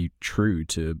very true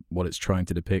to what it's trying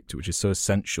to depict, which is so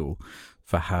essential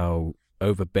for how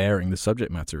overbearing the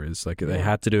subject matter is. Like, they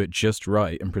had to do it just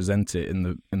right and present it in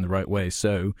the right way,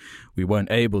 so we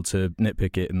weren't able to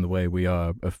nitpick it in the way we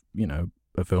are,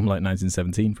 a film like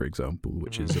 1917, for example,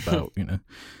 which is about,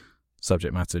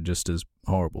 subject matter just as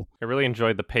horrible. I really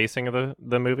enjoyed the pacing of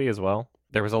the movie as well.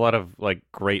 There was a lot of like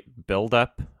great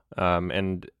build-up,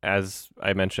 and as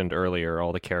I mentioned earlier,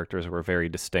 all the characters were very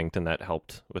distinct, and that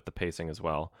helped with the pacing as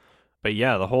well. But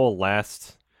yeah, the whole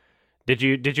last... Did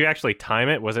you actually time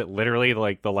it? Was it literally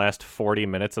like the last 40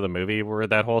 minutes of the movie where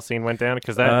that whole scene went down?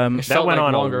 Because that went like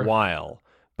on longer. A while,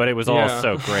 but it was all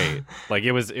so great. Like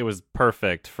it was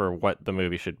perfect for what the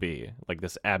movie should be. Like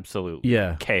this absolute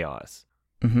chaos.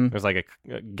 Mm-hmm. It was like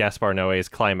a Gaspar Noé's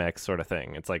climax sort of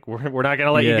thing. It's like we're not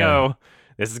gonna let you go.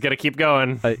 This is gonna keep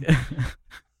going.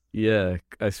 Yeah,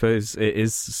 I suppose it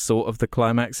is sort of the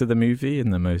climax of the movie in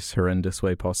the most horrendous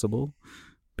way possible.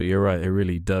 But you're right, it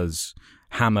really does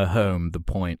hammer home the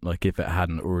point, like if it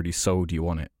hadn't already sold you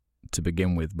on it to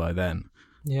begin with by then.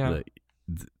 Yeah. Like,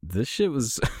 this shit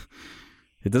was...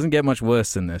 It doesn't get much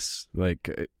worse than this.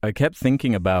 Like, I kept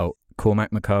thinking about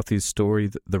Cormac McCarthy's story,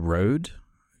 The Road.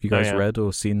 Have you guys read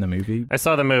or seen the movie? I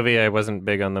saw the movie. I wasn't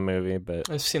big on the movie, but...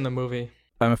 I've seen the movie.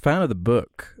 I'm a fan of the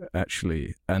book,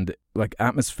 actually, and like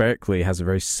atmospherically has a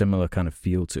very similar kind of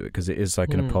feel to it, because it is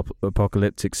like an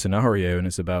apocalyptic scenario, and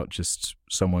it's about just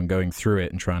someone going through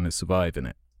it and trying to survive in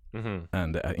it. Mm-hmm.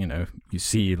 And you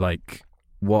see like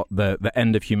what the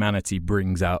end of humanity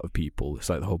brings out of people. It's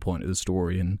like the whole point of the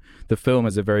story, and the film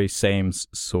has a very same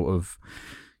sort of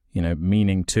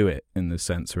meaning to it, in the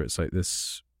sense where it's like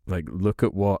this, like, look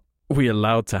at what we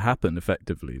allowed to happen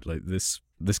effectively, like this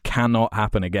cannot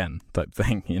happen again type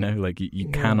thing, like you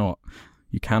cannot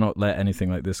let anything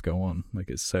like this go on. Like,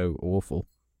 it's so awful.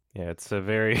 Yeah, it's a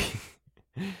very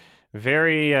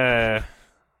very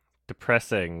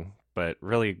depressing but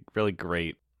really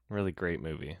great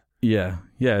movie.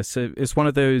 Yeah, so it's one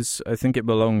of those, I think it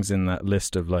belongs in that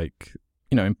list of like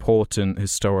important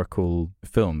historical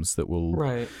films that will,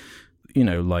 right,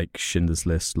 like Schindler's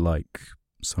List, like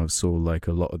Son of Saul, like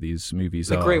a lot of these movies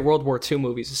the are. great World War II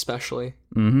movies, especially.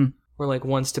 Mm-hmm. Or like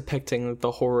ones depicting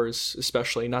the horrors,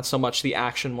 especially, not so much the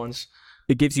action ones.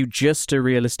 It gives you just a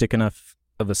realistic enough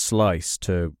of a slice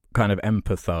to kind of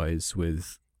empathize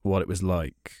with what it was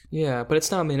like. Yeah, but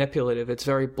it's not manipulative. It's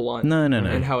very blunt. No.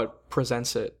 In how it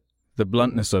presents it. The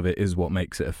bluntness of it is what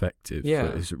makes it effective. Yeah.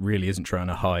 It really isn't trying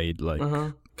to hide, like...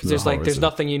 Because there's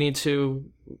nothing you need to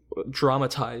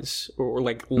dramatize or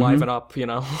like liven up,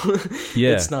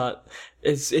 Yeah.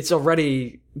 It's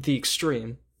already the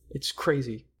extreme. It's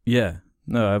crazy. Yeah.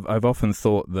 No, I've often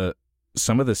thought that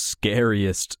some of the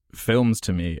scariest films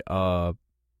to me are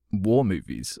war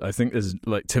movies. I think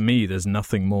there's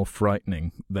nothing more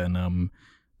frightening than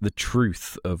the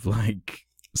truth of like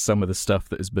some of the stuff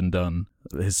that has been done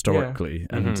historically.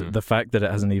 Yeah. And the fact that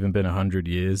it hasn't even been 100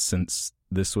 years since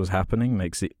this was happening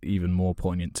makes it even more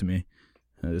poignant to me,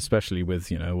 especially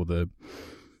with all the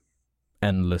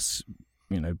endless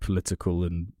political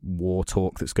and war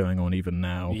talk that's going on even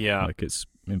now. Yeah, like, it's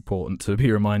important to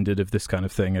be reminded of this kind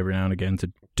of thing every now and again,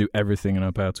 to do everything in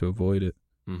our power to avoid it.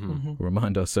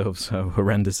 Remind ourselves how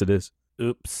horrendous it is.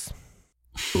 Oops.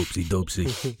 Oopsie doopsie.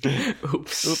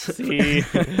 Oops. Oopsie.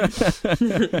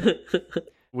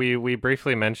 We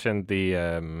briefly mentioned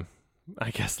the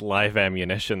I guess live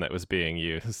ammunition that was being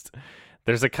used.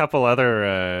 There's a couple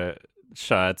other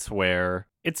shots where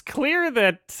it's clear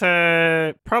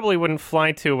that probably wouldn't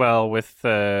fly too well with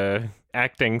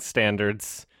acting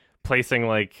standards, placing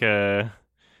like your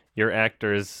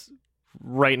actors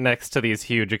right next to these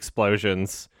huge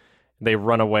explosions. They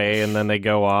run away and then they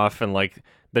go off, and like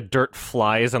the dirt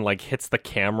flies and like hits the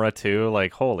camera too.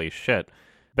 Like, holy shit.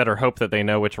 Better hope that they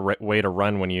know which way to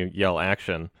run when you yell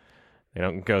action. They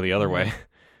don't go the other way.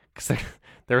 Because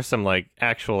there's some like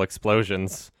actual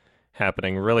explosions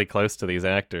happening really close to these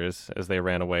actors as they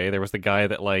ran away. There was the guy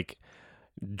that like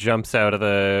jumps out of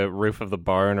the roof of the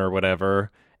barn or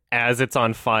whatever as it's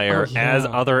on fire, as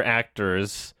other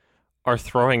actors are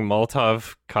throwing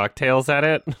Molotov cocktails at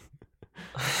it.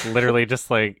 Literally just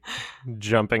like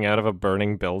jumping out of a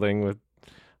burning building with...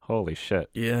 Holy shit.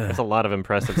 Yeah. There's a lot of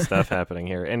impressive stuff happening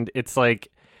here. And it's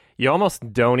like, you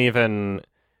almost don't even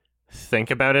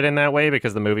think about it in that way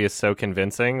because the movie is so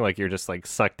convincing. Like, you're just like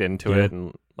sucked into it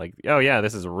and like, oh yeah,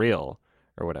 this is real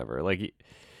or whatever. Like,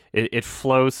 it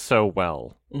flows so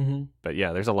well. Mm-hmm. But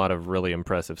yeah, there's a lot of really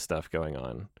impressive stuff going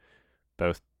on,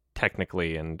 both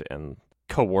technically and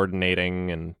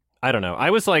coordinating. And I don't know.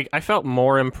 I felt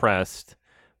more impressed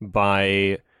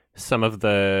by some of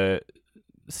the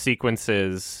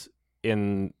sequences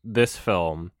in this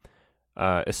film,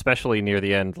 especially near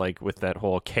the end, like with that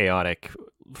whole chaotic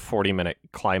 40-minute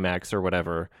climax or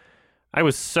whatever. I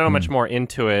was so much more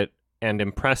into it and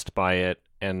impressed by it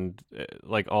and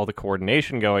like all the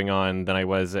coordination going on than I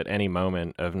was at any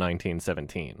moment of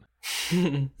 1917.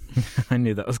 I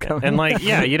knew that was coming. And like,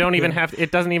 yeah, you don't even have,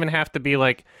 it doesn't even have to be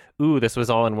like, ooh, this was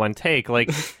all in one take.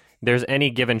 Like, there's any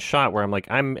given shot where I'm like,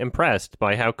 I'm impressed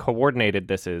by how coordinated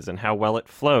this is and how well it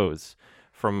flows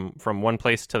from one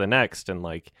place to the next. And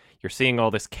like, you're seeing all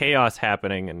this chaos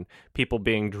happening and people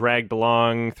being dragged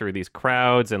along through these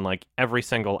crowds, and like every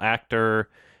single actor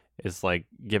is like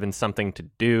given something to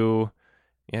do.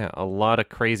 Yeah, a lot of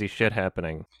crazy shit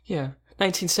happening. Yeah.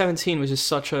 1917 was just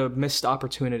such a missed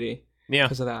opportunity. Yeah.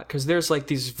 Because of that. Because there's like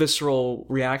these visceral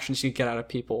reactions you get out of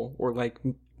people, or like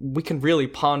we can really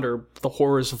ponder the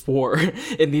horrors of war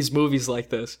in these movies like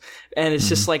this. And it's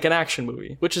just like an action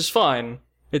movie, which is fine.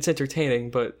 It's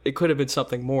entertaining, but it could have been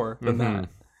something more than that.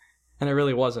 And it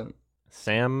really wasn't.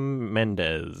 Sam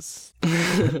Mendes.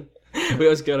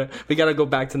 we gotta go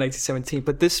back to 1917,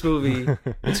 but this movie,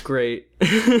 it's great.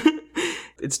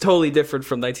 It's totally different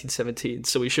from 1917,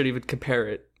 so we shouldn't even compare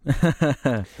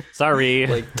it. Sorry.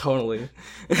 Like, totally.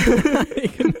 He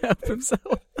can help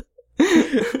himself.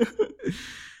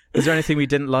 Is there anything we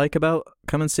didn't like about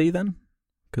Come and See then?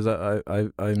 Because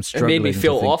I'm It struggling. made me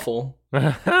feel to think. awful,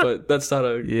 but that's not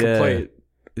a complaint.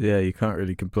 Yeah, you can't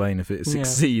really complain if it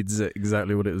succeeds at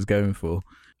exactly what it was going for.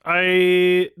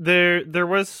 There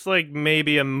was like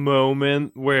maybe a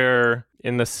moment where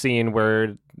in the scene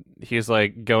where he's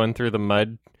like going through the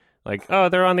mud, like, oh,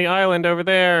 they're on the island over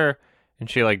there, and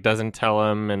she like doesn't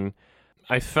tell him, and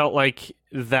I felt like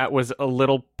that was a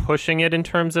little pushing it in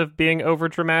terms of being over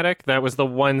dramatic. That was the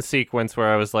one sequence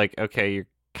where I was like, okay, you're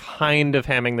kind of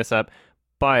hamming this up,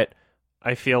 but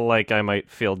I feel like I might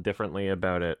feel differently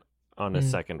about it on a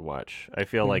second watch. I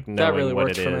feel like knowing really what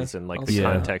worked it for me is and like also. the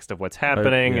context of what's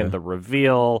happening and the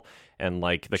reveal and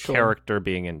like the Sure. character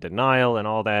being in denial and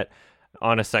all that,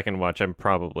 on a second watch I'm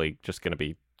probably just going to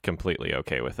be completely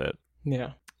okay with it.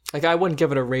 Yeah. Like, I wouldn't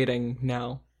give it a rating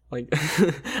now. Like,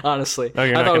 honestly. Oh,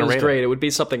 you're I not thought it gonna was rate great. It would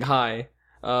be something high.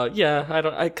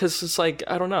 Because it's like,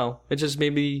 I don't know. It just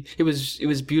made me, it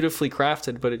was beautifully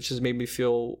crafted, but it just made me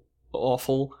feel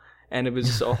awful. And it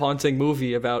was a haunting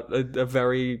movie about a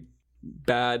very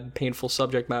bad, painful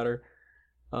subject matter.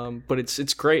 But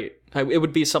it's great. It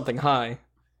would be something high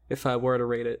if I were to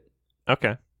rate it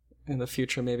Okay. in the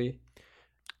future, maybe.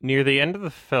 Near the end of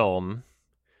the film,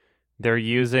 they're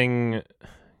using...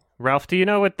 Ralph, do you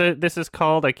know what this is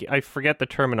called? I forget the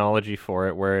terminology for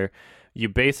it, where you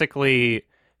basically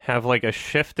have like a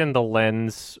shift in the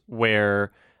lens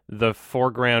where the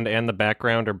foreground and the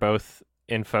background are both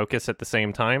in focus at the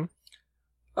same time.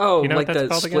 Oh, You know like what that's that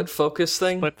called split again? focus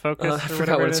thing? Split focus I or forgot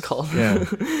whatever what it it's is? called.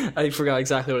 Yeah. I forgot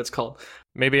exactly what it's called.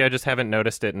 Maybe I just haven't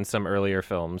noticed it in some earlier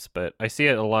films, but I see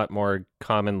it a lot more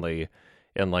commonly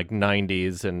in like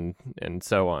 90s and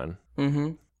so on.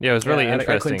 Mm-hmm. Yeah, it was really Yeah, I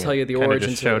interesting. couldn't tell you the It kinda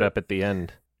origins just showed of it. up at the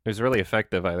end. It was really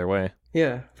effective either way.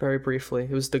 Yeah, very briefly.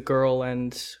 It was the girl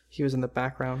and he was in the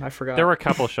background. I forgot. There were a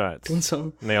couple shots, doing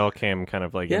something. and they all came kind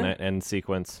of like in Yeah. that end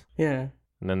sequence. Yeah.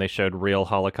 And then they showed real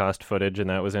Holocaust footage,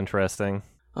 and that was interesting.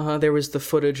 There was the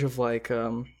footage of like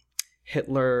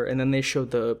Hitler, and then they showed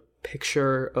the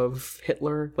picture of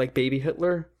Hitler, like baby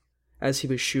Hitler, as he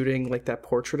was shooting like that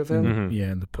portrait of him. Mhm.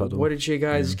 Yeah, in the puddle. What did you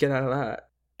guys get out of that?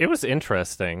 It was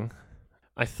interesting.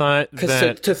 I thought Because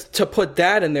that to put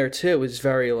that in there too was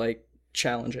very like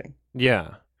challenging.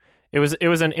 yeah, it was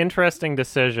an interesting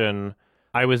decision.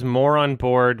 I was more on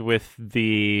board with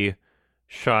the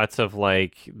shots of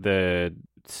like the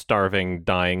starving,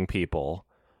 dying people.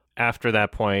 After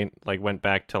that point, like went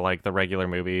back to like the regular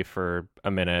movie for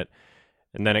a minute,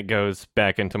 and then it goes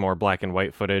back into more black and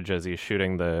white footage as he's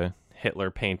shooting the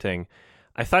Hitler painting.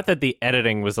 I thought that the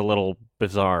editing was a little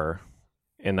bizarre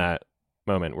in that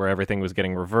moment where everything was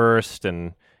getting reversed,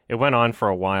 and it went on for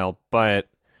a while, but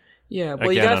Yeah,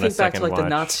 well, you Again, gotta on a think back to second like the watch.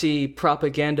 Nazi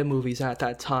propaganda movies at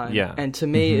that time. Yeah. And to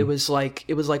me, it was like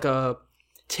a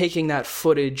taking that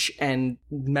footage and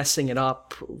messing it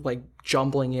up, like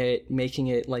jumbling it, making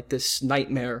it like this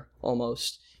nightmare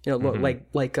almost. You know,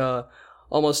 like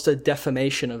almost a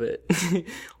defamation of it,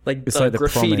 like It's like the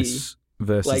graffiti, promise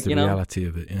versus like, the you know? reality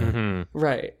of it. Yeah. mhm.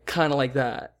 right? Kind of like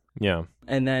that. Yeah.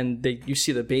 And then you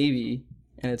see the baby,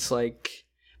 and it's like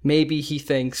maybe he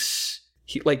thinks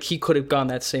he could have gone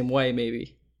that same way,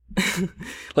 maybe.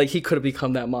 Like he could have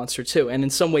become that monster too, and in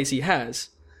some ways he has,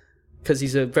 because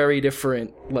he's a very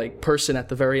different like person at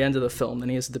the very end of the film than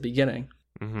he is at the beginning.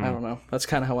 Mhm. I don't know. That's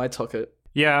kind of how I took it.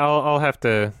 Yeah, I'll have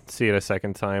to see it a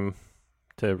second time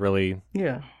to really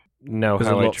Yeah, know There's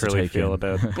a how I lot to truly take feel in.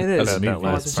 about it is. about that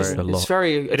last It's, part. just, A lot. it's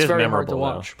very It it's is very hard to memorable, though.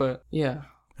 watch, but yeah.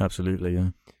 Absolutely, yeah.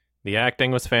 The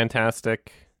acting was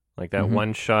fantastic. Like that Mhm.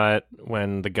 one shot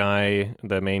when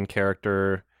the main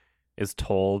character, is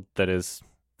told that his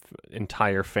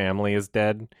entire family is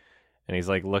dead, and he's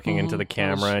like looking into the Mhm.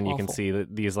 That was camera, and you can awful. see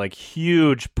these like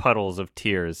huge puddles of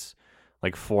tears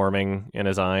like forming in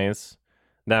his eyes.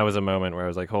 That was a moment where I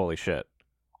was like, holy shit.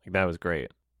 Like that was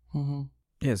great. hmm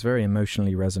Yeah, it's very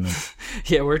emotionally resonant.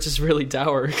 Yeah, we're just really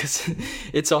dour because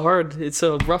it's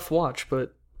a rough watch.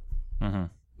 But Mm-hmm.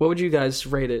 what would you guys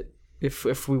rate it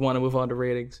if we want to move on to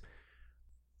ratings?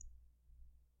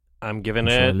 I'm giving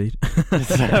Shall I it. lead?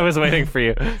 I was waiting for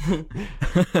you.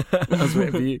 I was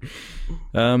waiting for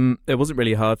you. It wasn't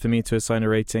really hard for me to assign a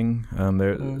rating.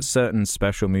 There are certain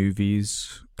special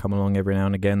movies come along every now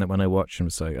and again that when I watch them,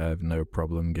 it's like I have no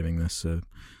problem giving this a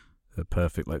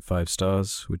perfect like 5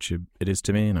 stars, which it is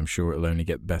to me, and I'm sure it'll only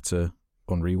get better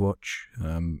on rewatch.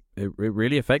 It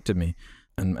really affected me,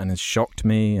 and it shocked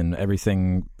me and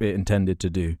everything it intended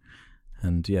to do.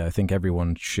 And yeah, I think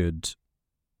everyone should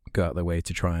go out their way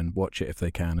to try and watch it if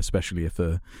they can, especially if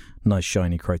a nice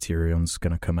shiny Criterion's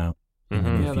going to come out in the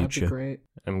Mhm. near Yeah, that'd be future. great.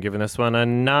 I'm giving this one a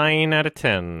 9 out of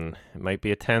 10. It might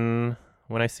be a 10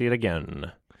 when I see it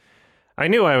again. I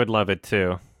knew I would love it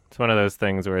too. It's one of those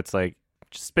things where it's like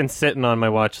just been sitting on my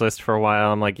watch list for a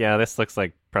while. I'm like, yeah, this looks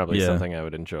like probably something I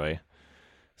would enjoy,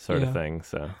 sort of thing.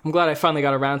 So I'm glad I finally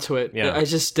got around to it. Yeah. I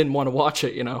just didn't want to watch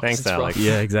it, Thanks, Alex.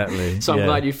 Yeah, exactly. So I'm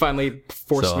glad you finally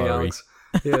forced me, Alex.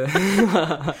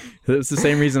 Yeah. It was the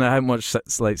same reason I haven't watched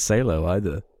like Salo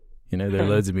either. There are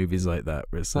loads of movies like that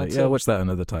where it's like, I'll watch that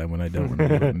another time when I don't want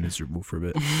to be miserable for a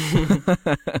bit.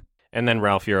 And then,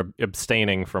 Ralph, you're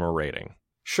abstaining from a rating.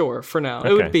 Sure, for now. Okay.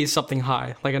 It would be something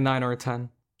high, like a 9 or a 10.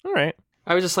 All right.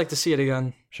 I would just like to see it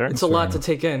again. Sure. It's a lot to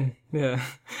take in. Yeah.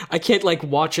 I can't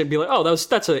watch it and be like, oh,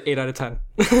 that's an 8 out of 10.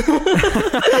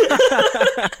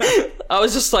 I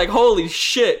was just like, holy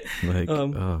shit.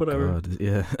 Oh, whatever. God,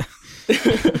 yeah.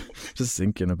 Just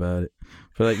thinking about it.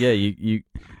 But you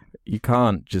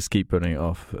can't just keep putting it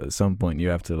off. At some point you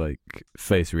have to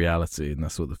face reality, and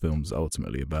that's what the film's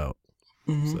ultimately about.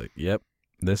 Mm-hmm. It's like, yep,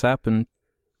 this happened.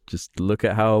 Just look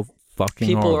at how fucking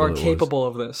people are horrible it capable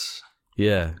of this.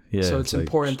 Yeah. So it's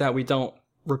important that we don't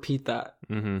repeat that.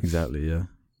 Mm-hmm. Exactly, yeah.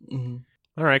 Mm-hmm.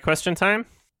 All right, question time?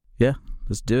 Yeah,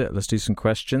 let's do it. Let's do some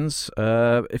questions.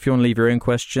 If you want to leave your own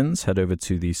questions, head over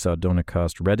to the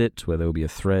Sardonicast Reddit, where there will be a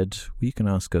thread where you can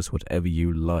ask us whatever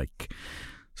you like.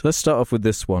 So let's start off with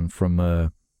this one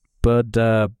from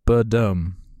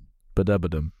Budum,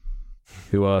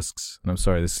 who asks, and I'm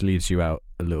sorry, this leaves you out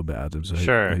a little bit, Adam, so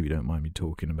Sure. I hope you don't mind me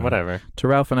talking about Whatever. it. To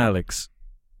Ralph and Alex,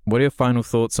 what are your final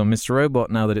thoughts on Mr. Robot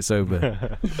now that it's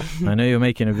over? I know you're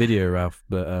making a video, Ralph,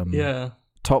 but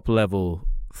top level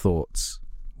thoughts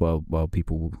while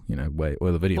people, wait.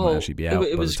 Well, the video might actually be out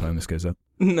by the time this goes up.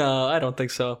 No, I don't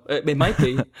think so. It might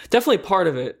be. Definitely part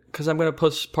of it, because I'm going to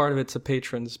post part of it to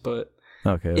patrons, but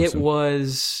okay, awesome.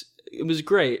 It was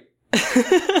great.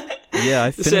 Yeah,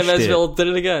 I finished Sam Esville did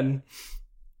it again.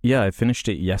 Yeah, I finished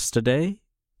it yesterday,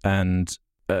 and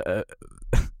don't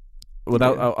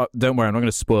worry, I'm not going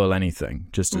to spoil anything,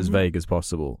 just as vague as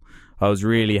possible. I was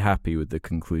really happy with the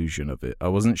conclusion of it. I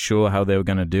wasn't sure how they were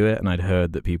going to do it, and I'd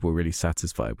heard that people were really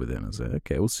satisfied with it. And I was like,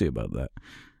 okay, we'll see about that.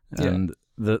 And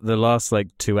the last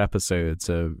 2 episodes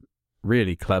are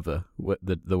really clever,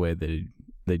 the way they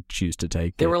choose to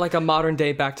take it. They were like a modern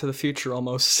day Back to the Future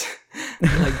almost.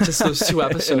 Just those 2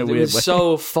 episodes. In a it weird was way.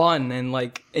 so fun and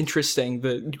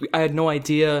interesting. I had no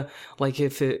idea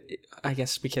if it. I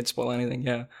guess we can't spoil anything.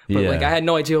 Yeah, but I had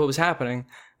no idea what was happening,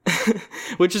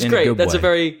 which is great. That's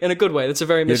in a good way. That's a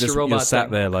very Mr. Robot. You're sat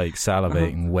thing. there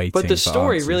salivating, waiting. But the for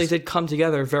story answers. really did come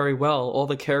together very well. All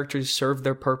the characters served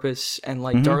their purpose, and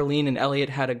Darlene and Elliot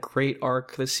had a great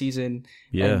arc this season.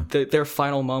 Yeah, and their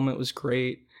final moment was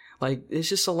great. It's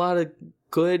just a lot of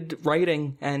good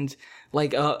writing, and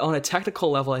on a technical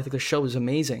level, I think the show was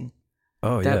amazing.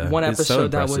 Oh, that one it's so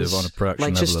episode that impressive was on a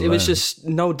production level it was just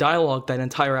no dialogue that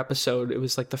entire episode. It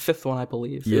was the 5th one, I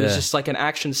believe. Yeah. It was just an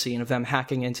action scene of them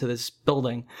hacking into this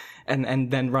building and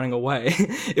then running away.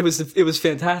 It was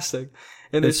fantastic.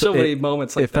 And there's so many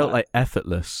moments like that. It felt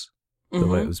effortless the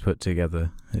way it was put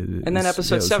together. And then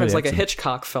episode 7 is like a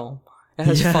Hitchcock film. It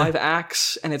has 5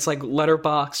 acts, and it's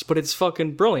letterbox, but it's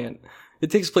fucking brilliant. It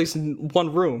takes place in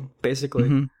one room, basically.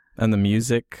 Mm-hmm. And the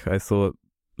music, I thought,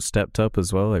 stepped up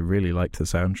as well. I really liked the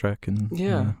soundtrack in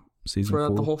season 4.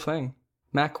 Throughout the whole thing.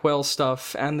 Mac Quayle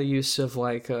stuff and the use of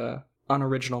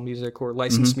unoriginal music or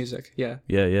licensed music. Yeah.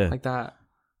 Yeah. Like that.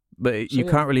 But you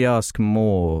can't really ask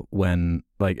more when,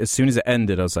 as soon as it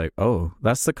ended, I was like, oh,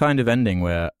 that's the kind of ending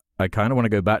where I kind of want to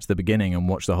go back to the beginning and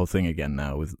watch the whole thing again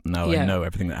now. I know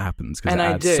everything that happens because it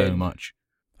adds so much.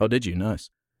 Oh, did you? Nice.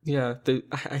 Yeah,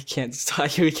 I can't.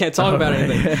 We can't talk about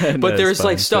anything. But there's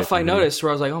stuff I noticed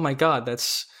where I was like, "Oh my god,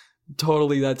 that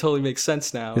totally makes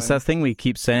sense now." It's that thing we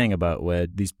keep saying about where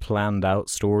these planned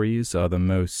out stories are the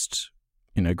most,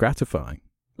 gratifying,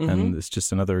 and it's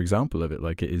just another example of it.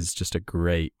 It is just a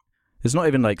great. It's not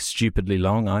even stupidly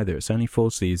long either. It's only 4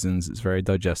 seasons. It's very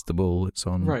digestible. It's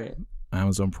on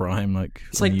Amazon Prime.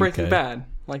 It's like Breaking Bad,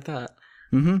 like that.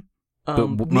 Mm-hmm.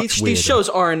 These shows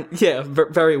aren't,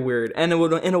 very weird. And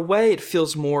in a way, it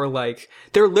feels more like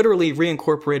they're literally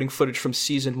reincorporating footage from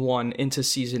season 1 into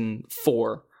season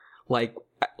 4,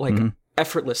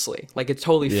 effortlessly. It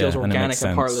totally feels organic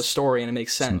and part of the story, and it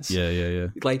makes sense. Yeah.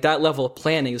 That level of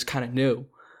planning is kind of new.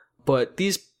 But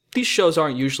these shows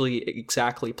aren't usually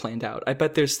exactly planned out. I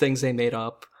bet there's things they made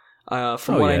up.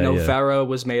 From what I know, Vera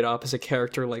was made up as a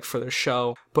character, for their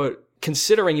show. But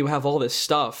considering you have all this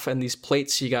stuff and these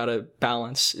plates you gotta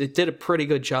balance, it did a pretty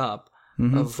good job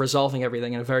of resolving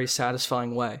everything in a very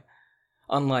satisfying way.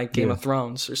 Unlike Game of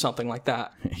Thrones or something like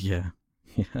that. Yeah,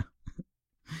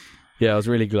 I was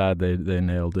really glad they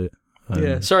nailed it.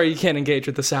 Sorry you can't engage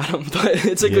with this, Adam, but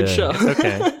it's a good show.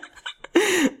 Okay.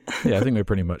 Yeah, I think we're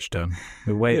pretty much done.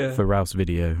 We'll wait Yeah. for Ralph's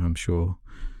video. I'm sure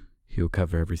he'll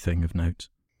cover everything of note.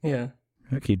 Yeah.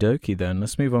 Okie dokie then.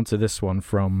 Let's move on to this one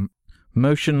from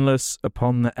Motionless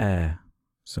Upon the Air.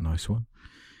 It's a nice one.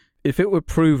 If it were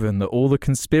proven that all the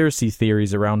conspiracy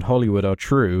theories around Hollywood are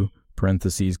true,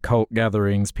 parentheses, cult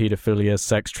gatherings, paedophilia,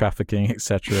 sex trafficking,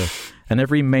 etc., and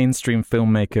every mainstream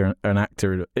filmmaker and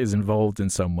actor is involved in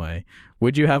some way,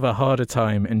 would you have a harder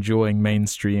time enjoying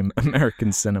mainstream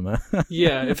American cinema?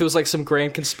 Yeah, if it was like some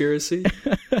grand conspiracy,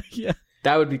 Yeah.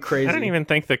 that would be crazy. I don't even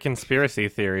think the conspiracy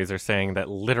theories are saying that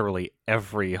literally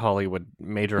every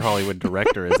major Hollywood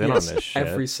director is in Yes, on this shit.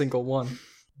 every single one.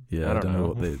 Yeah, I I don't don't know know.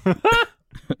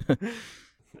 what they...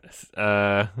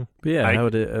 But yeah, I- how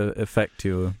would it affect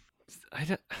your...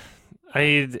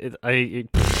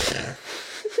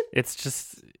 It's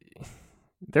just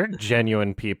they're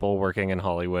genuine people working in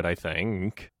Hollywood, I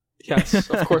think. Yes,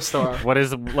 of course there are. What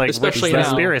is like Especially which now.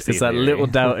 conspiracy It's that theory? little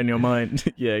doubt in your mind.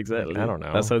 Yeah, exactly. I don't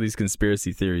know. That's how these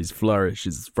conspiracy theories flourish,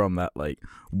 is from that like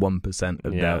 1%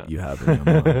 of Yeah. doubt you have in your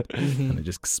mind. Mhm. And it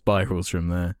just spirals from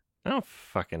there. I don't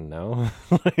fucking know.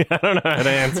 I don't know how to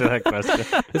answer that question.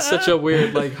 It's such a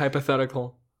weird, like,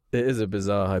 hypothetical. It is a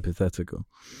bizarre hypothetical.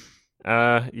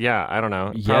 Yeah, I don't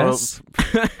know. Yes.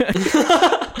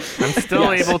 I'm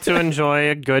still Yes. able to enjoy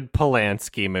a good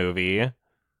Polanski movie.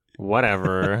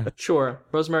 Whatever. Sure,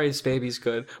 Rosemary's Baby's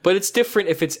good, but it's different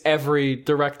if it's every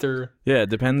director, Yeah, it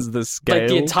depends the scale. like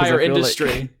the 'cause I entire feel like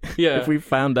industry. Yeah, If we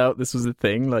found out this was a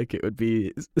thing, like, it would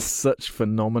be such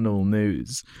phenomenal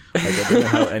news. Like, I don't know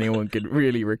how anyone could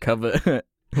really recover.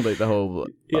 Like, the whole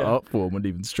Yeah. art form would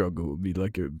even struggle. It would be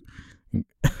like a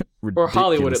or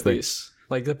Hollywood ridiculous at thing. least,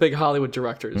 like the big Hollywood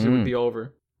directors. It would be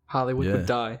over. Hollywood would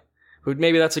die. But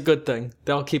maybe that's a good thing.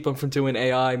 That'll keep them from doing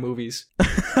AI movies.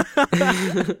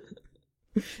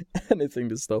 Anything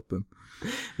to stop them.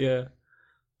 Yeah.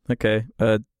 Okay.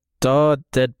 Dar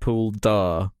Deadpool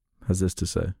Dar has this to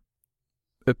say.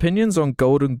 Opinions on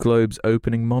Golden Globes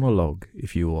opening monologue,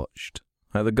 if you watched.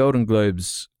 The Golden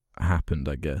Globes happened,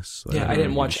 I guess. Yeah, I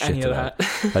didn't watch any of that.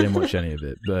 I didn't watch any of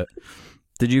it, but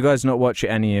did you guys not watch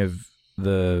any of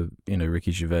the,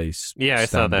 Ricky Gervais Yeah, I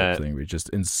saw stand-up that. thing where he just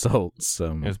insults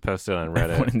It was posted on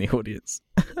everyone Reddit. in the audience?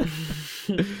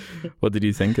 What did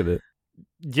you think of it?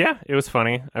 Yeah, it was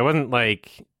funny. I wasn't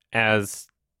like as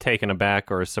taken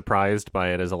aback or surprised by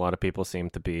it as a lot of people seem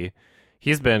to be.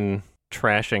 He's been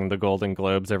trashing the Golden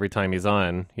Globes every time he's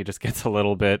on. He just gets a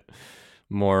little bit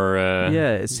more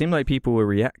Yeah, it seemed like people were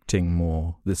reacting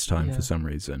more this time Yeah. for some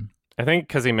reason. I think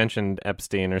because he mentioned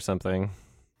Epstein or something.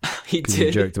 He Because he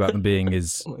did. joked about them being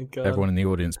his, Oh my god. everyone in the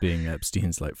audience being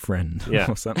Epstein's like friend, Yeah.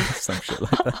 or some shit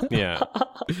like that. Yeah.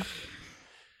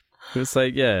 It was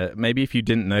like, yeah, maybe if you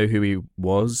didn't know who he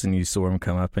was and you saw him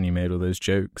come up and he made all those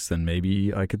jokes, then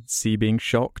maybe I could see being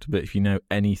shocked. But if you know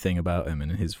anything about him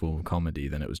and his form of comedy,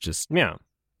 then it was just Yeah.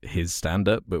 his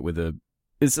stand-up, but with a...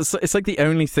 It's like the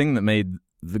only thing that made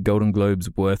the Golden Globes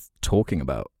worth talking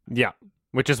about. Yeah.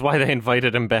 Which is why they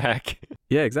invited him back.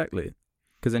 Yeah, exactly.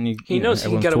 Because then He knows he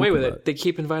can everyone's get away talking with about it. They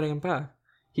keep inviting him back.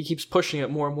 He keeps pushing it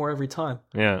more and more every time.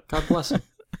 Yeah. God bless him.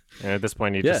 And at this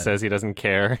point, he Yeah. just says he doesn't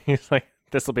care. He's like,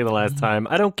 this will be the last time.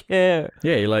 I don't care.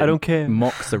 Yeah, he like I don't care.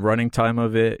 mocks the running time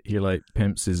of it. He like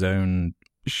pimps his own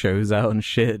shows out and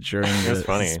shit during That's the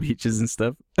funny. speeches and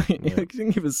stuff. He didn't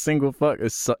give a single fuck.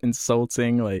 It's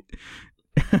insulting like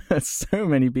so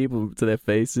many people to their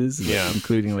faces, Yeah.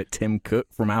 including like Tim Cook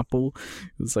from Apple.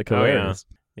 It was like Oh, yeah. hilarious.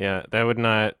 Yeah, that would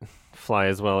not fly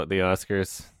as well at the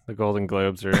Oscars. The Golden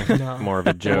Globes are No. more of a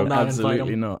Will joke. not invite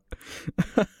Absolutely him. not.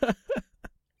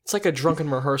 It's like a drunken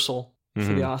rehearsal for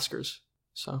the Mhm. Oscars.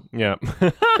 So Yeah.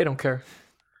 they don't care.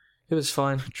 It was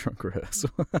fine. Drunk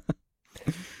rehearsal.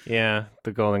 Yeah,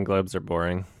 the Golden Globes are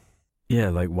boring. Yeah,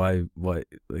 like why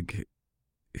like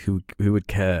who would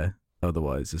care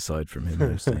otherwise aside from him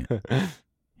hosting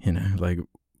it? Like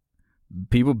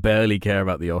people barely care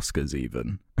about the Oscars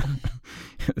even.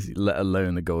 Let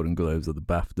alone the Golden Globes or the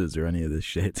BAFTAs or any of this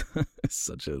shit. It's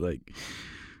such a like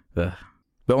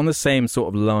but on the same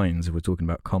sort of lines, if we're talking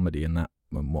about comedy and that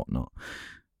and whatnot,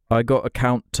 I got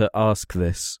account to ask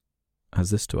this, has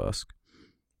this to ask.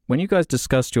 When you guys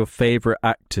discussed your favourite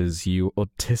actors, you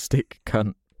autistic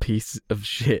cunt piece of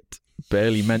shit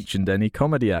barely mentioned any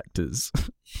comedy actors.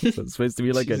 So it's supposed to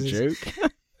be like a Jesus.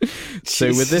 joke. So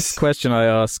with this Jesus. question I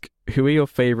ask, who are your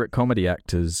favourite comedy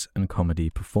actors and comedy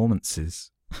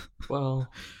performances? Well,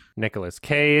 Nicolas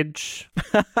Cage,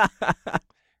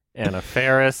 Anna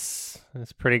Faris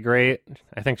is pretty great.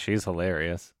 I think she's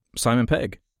hilarious. Simon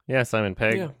Pegg. Yeah, Simon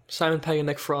Pegg. yeah, Simon Pegg and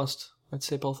Nick Frost. I'd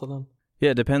say both of them.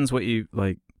 Yeah, it depends what you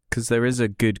like. because there is a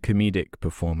good comedic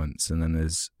performance, and then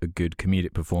there's a good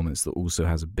comedic performance that also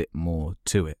has a bit more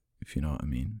to it, if you know what I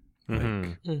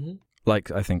mean. Like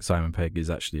I think Simon Pegg is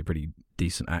actually a pretty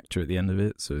decent actor at the end of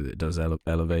it, so it does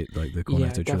elevate like the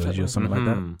Cornetto trilogy or something like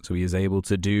that. So he is able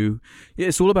to do. Yeah,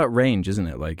 it's all about range, isn't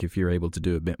it? Like if you're able to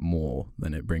do a bit more,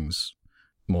 then it brings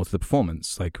more to the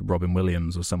performance. Like Robin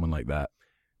Williams or someone like that.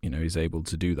 You know, he's able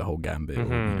to do the whole gambit. Or, you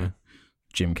know,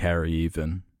 Jim Carrey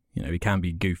even. You know, he can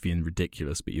be goofy and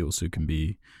ridiculous, but he also can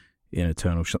be in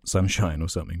Eternal Sunshine or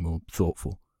something more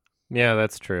thoughtful. Yeah,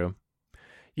 that's true.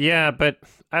 Yeah, but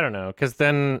I don't know, because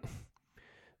then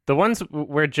the ones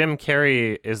where Jim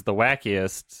Carrey is the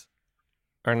wackiest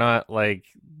are not like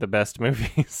the best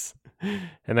movies.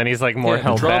 And then he's like more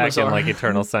held back in like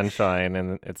Eternal Sunshine,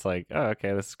 and it's like, oh,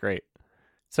 okay, this is great.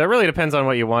 So it really depends on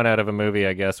what you want out of a movie,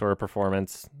 I guess, or a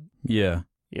performance. Yeah.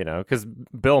 You know, because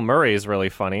Bill Murray is really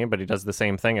funny, but he does the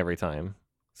same thing every time.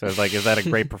 So it's like, is that a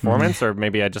great performance, or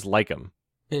maybe I just like him?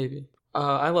 Maybe.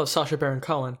 I love Sacha Baron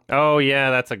Cohen. Oh, yeah,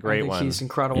 that's a great one. He's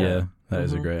incredible. Yeah, that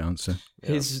is a great answer.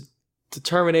 His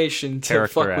determination to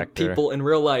fuck with people in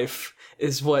real life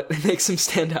is what makes him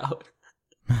stand out.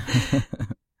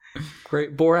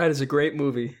 Great. Borat is a great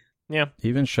movie. Yeah.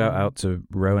 Even shout out to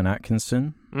Rowan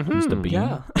Atkinson, Mr. Bean.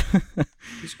 Yeah.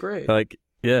 He's great. Like,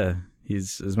 yeah,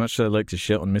 he's, as much as I like to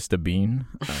shit on Mr. Bean,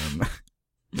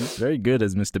 he's very good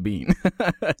as Mr. Bean.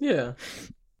 Yeah.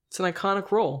 It's an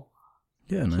iconic role.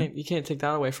 Yeah, man. You can't take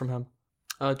that away from him.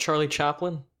 Charlie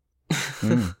Chaplin.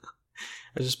 I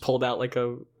just pulled out like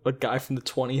a guy from the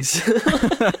 20s.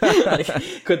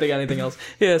 Couldn't think of anything else.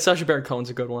 Yeah, Sacha Baron Cohen's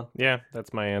a good one. Yeah,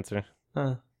 that's my answer.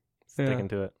 Sticking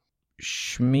to it.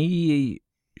 Shmi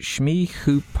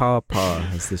Hoopapa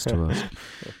has this to ask.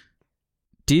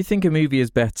 Do you think a movie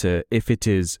is better if it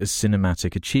is a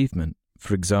cinematic achievement?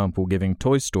 For example, giving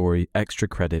Toy Story extra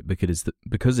credit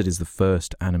because it is the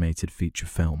first animated feature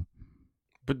film.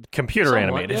 But computer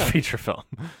animated feature film.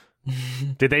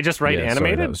 Did they just write animated?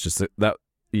 Sorry, that was just that.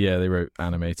 Yeah, they wrote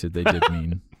animated. They did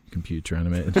mean computer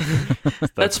animated.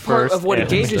 That's part of what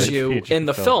engages you in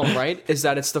the film, right? Is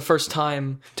that it's the first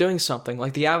time doing something.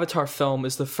 Like the Avatar film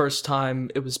is the first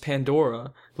time it was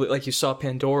Pandora. Like you saw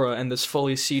Pandora, and this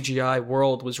fully CGI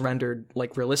world was rendered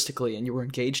like realistically, and you were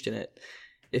engaged in it.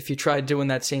 If you tried doing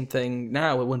that same thing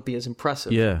now, it wouldn't be as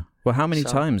impressive. Yeah. Well, how many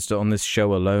times on this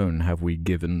show alone have we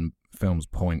given films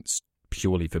points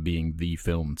purely for being the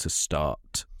film to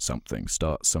start something,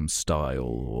 start some style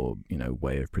or, you know,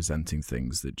 way of presenting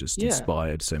things that just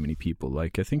inspired so many people?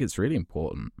 Like, I think it's really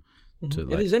important to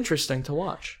it is interesting to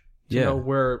watch. You know,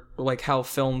 where, like, how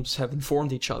films have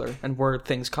informed each other and where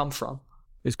things come from.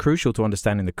 It's crucial to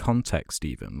understanding the context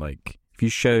even. Like, if you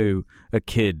show a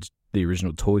kid the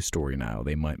original Toy Story now,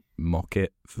 they might mock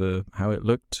it for how it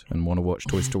looked and want to watch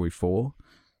Toy Story 4,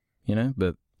 you know,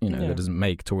 but you know, that doesn't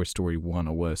make Toy Story 1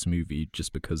 a worse movie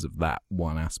just because of that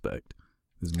one aspect.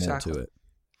 There's more to it.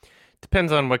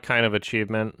 Depends on what kind of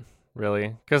achievement,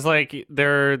 really. Because, like,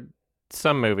 there are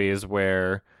some movies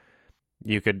where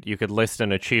you could list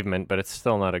an achievement, but it's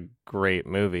still not a great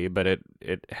movie, but it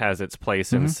has its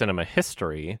place in cinema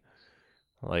history.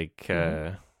 Like,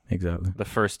 exactly. The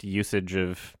first usage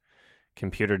of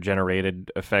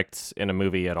computer-generated effects in a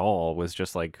movie at all was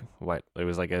just like, it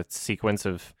was like a sequence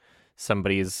of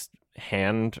somebody's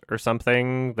hand or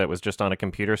something that was just on a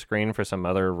computer screen for some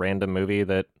other random movie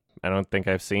that I don't think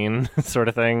I've seen, sort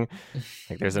of thing.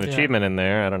 Like there's an achievement in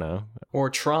there. I don't know.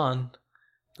 Or Tron.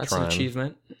 That's an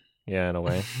achievement. Yeah, in a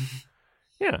way.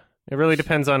 Yeah. It really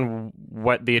depends on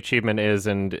what the achievement is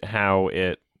and how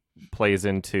it plays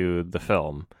into the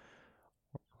film.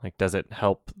 Like, does it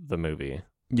help the movie?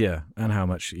 Yeah, and how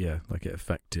much, like it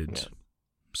affected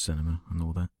cinema and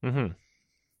all that.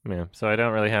 Mm-hmm. Yeah, so I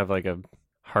don't really have like a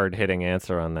hard-hitting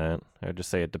answer on that. I would just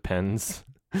say it depends.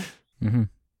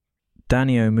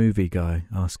 Danny O Movie Guy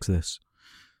asks this.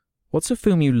 What's a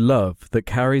film you love that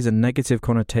carries a negative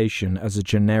connotation as a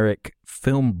generic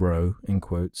film bro, in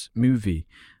quotes, movie?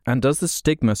 And does the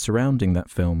stigma surrounding that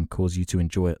film cause you to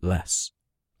enjoy it less?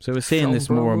 So we're seeing this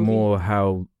more and more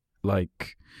how,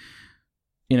 like,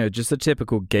 you know, just the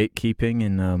typical gatekeeping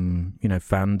in, you know,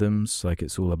 fandoms. Like,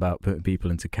 it's all about putting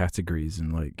people into categories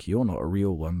and, like, you're not a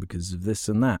real one because of this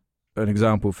and that. An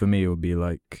example for me would be,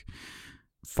 like,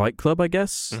 Fight Club, I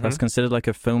guess. That's considered, like,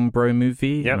 a film bro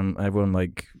movie. Yep. And everyone,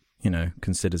 like, you know,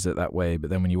 considers it that way. But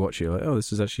then when you watch it, you're like, oh,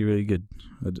 this is actually really good.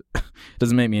 It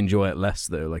doesn't make me enjoy it less,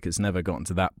 though. Like, it's never gotten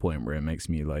to that point where it makes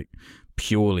me, like,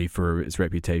 purely for its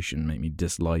reputation, make me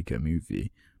dislike a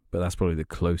movie. But that's probably the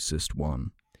closest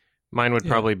one. Mine would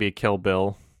probably be Kill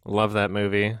Bill. Love that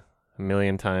movie a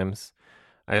million times.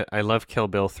 I love Kill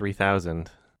Bill 3000.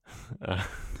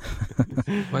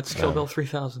 What's Kill Bill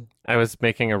 3000? I was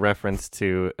making a reference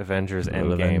to Avengers Little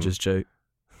Endgame Avengers joke.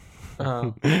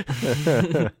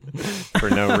 for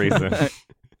no reason.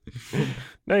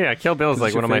 No, yeah, Kill Bill is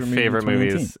What's like your one of my favorite movie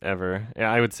favorite of movies ever.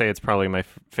 Yeah, I would say it's probably my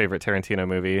favorite Tarantino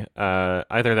movie.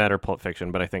 Either that or Pulp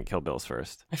Fiction, but I think Kill Bill's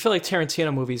first. I feel like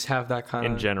Tarantino movies have that kind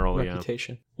In of general, yeah.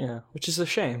 reputation. Yeah, which is a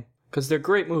shame because they're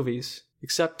great movies,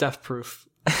 except Death Proof.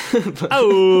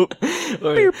 Oh,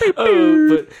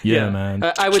 But Yeah, man.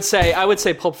 I would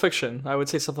say Pulp Fiction. I would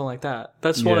say something like that.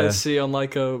 That's what I Yeah. see on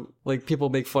like people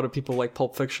make fun of people like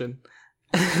Pulp Fiction.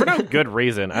 for no good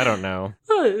reason. I don't know.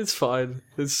 It's fine.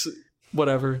 It's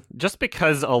whatever. Just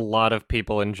because a lot of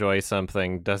people enjoy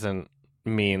something doesn't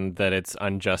mean that it's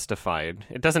unjustified.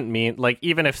 It doesn't mean, like,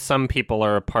 even if some people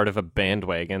are a part of a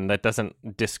bandwagon, that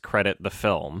doesn't discredit the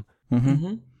film.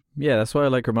 Mm-hmm. Yeah, that's why I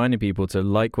like reminding people to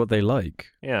like what they like.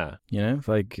 Yeah. You know,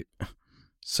 like,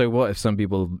 so what if some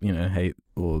people, hate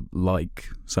or like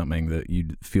something that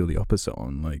you feel the opposite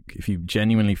on? Like, if you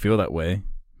genuinely feel that way,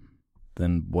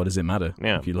 then what does it matter?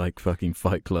 Yeah. If you like fucking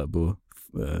Fight Club or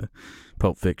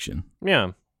Pulp Fiction.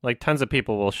 Yeah. Like, tons of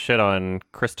people will shit on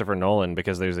Christopher Nolan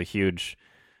because there's a huge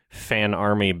fan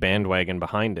army bandwagon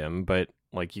behind him, but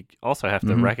like, you also have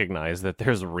to recognize that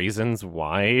there's reasons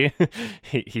why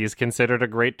he's considered a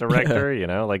great director,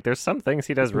 Like, there's some things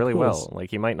he does really well.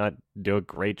 Like, he might not do a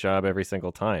great job every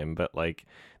single time, but, like,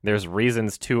 there's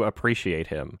reasons to appreciate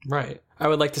him. Right. I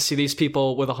would like to see these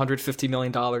people with $150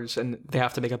 million and they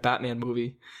have to make a Batman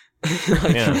movie.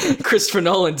 Yeah. Christopher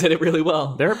Nolan did it really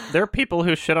well. There are people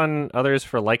who shit on others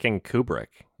for liking Kubrick.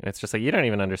 And it's just like, you don't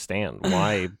even understand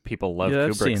why people love Yeah,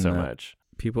 I've Kubrick seen so that. much.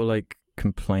 People like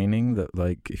complaining that,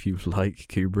 like, if you like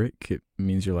Kubrick, it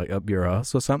means you're like up your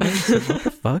ass or something. It's like, what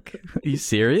the fuck? Are you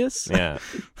serious? Yeah.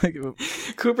 Like,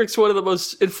 Kubrick's one of the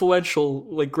most influential,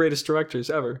 like, greatest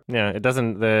directors ever. Yeah, it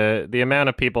doesn't, the amount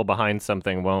of people behind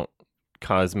something won't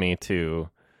cause me to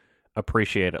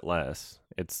appreciate it less.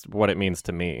 It's what it means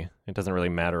to me. It doesn't really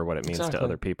matter what it means to Exactly.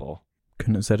 other people.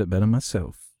 couldn't have said it better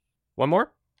myself. One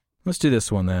more? Let's do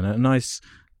this one then. A nice,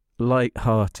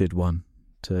 light-hearted one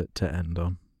to end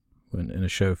on. When in a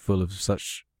show full of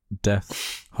such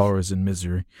death, horrors, and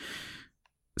misery.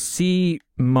 C.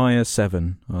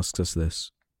 Maya7 asks us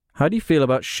this. How do you feel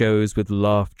about shows with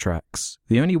laugh tracks?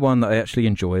 The only one that I actually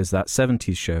enjoy is that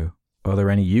 70s show. Are there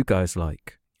any you guys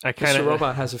like? I kind Mr. of.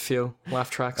 Robot has a few laugh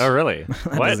tracks. Oh, really?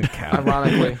 That What? doesn't count.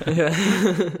 Ironically.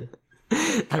 Yeah.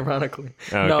 Ironically.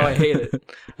 Okay. No, I hate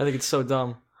it. I think it's so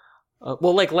dumb.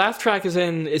 Well, like, laugh track is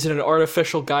it an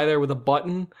artificial guy there with a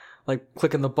button? Like,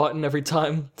 clicking the button every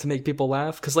time to make people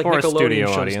laugh? Because, like, Or a Nickelodeon studio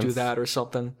shows audience. do that or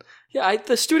something. Yeah,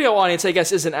 the studio audience, I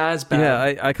guess, isn't as bad.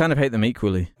 Yeah, I kind of hate them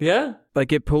equally. Yeah?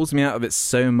 Like, it pulls me out of it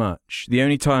so much. The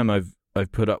only time I've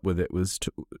put up with it was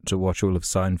to watch all of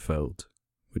Seinfeld,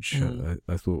 which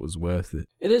I thought was worth it.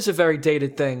 It is a very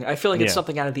dated thing. I feel like it's Yeah.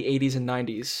 something out of the 80s and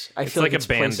 90s. I It's feel like like a its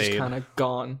place is Band-Aid. kind of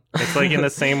gone. It's like in the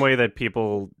same way that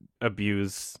people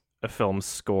abuse a film's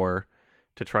score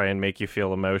to try and make you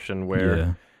feel emotion where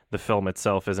Yeah. the film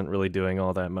itself isn't really doing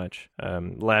all that much.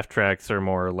 Laugh tracks are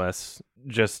more or less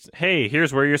just, hey,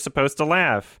 here's where you're supposed to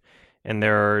laugh. And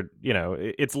there are,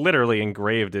 it's literally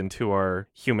engraved into our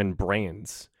human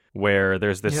brains where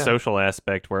there's this Yeah. social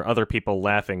aspect where other people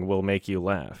laughing will make you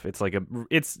laugh. It's like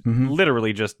it's Mhm.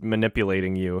 literally just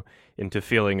manipulating you into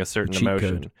feeling a certain cheat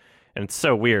emotion. code. And it's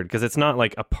so weird because it's not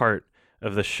like a part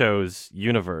of the show's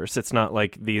universe. It's not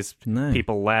like these No.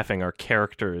 people laughing are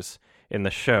characters in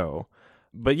the show.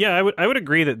 But yeah, I would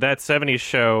agree that 70s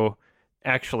show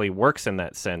actually works in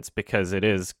that sense because it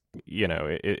is,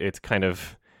 it's kind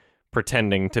of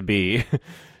pretending to be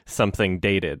something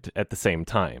dated at the same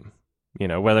time.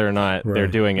 Whether or not they're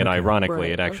Right. doing it Okay. ironically,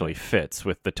 Right. it actually fits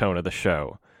with the tone of the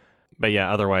show. But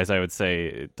yeah, otherwise I would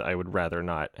say I would rather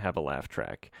not have a laugh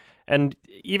track. And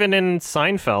even in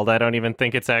Seinfeld, I don't even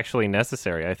think it's actually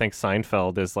necessary. I think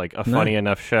Seinfeld is like a No. funny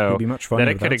enough show It'd be much funnier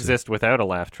that it could without exist without a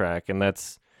laugh track, and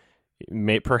that's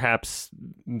perhaps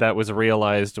that was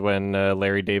realized when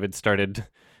Larry David started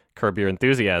Curb Your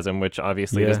Enthusiasm, which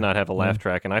obviously does Yeah. not have a laugh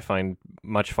track, and I find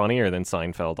much funnier than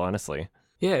Seinfeld, honestly.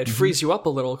 Yeah, it frees you up a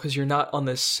little because you're not on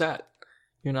this set.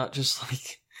 You're not just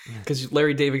like... Because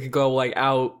Larry David could go, like,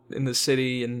 out in the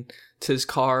city and to his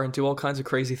car and do all kinds of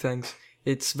crazy things.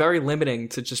 It's very limiting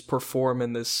to just perform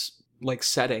in this, like,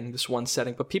 setting, this one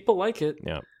setting. But people like it.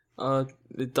 Yeah.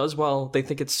 It does well. They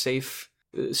think it's safe.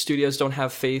 Studios don't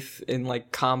have faith in,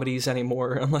 like, comedies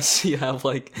anymore unless you have,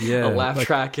 like, Yeah, a laugh like-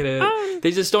 track in it. They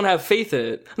just don't have faith in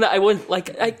it. No, I wouldn't,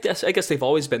 like, I guess they've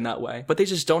always been that way. But they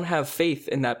just don't have faith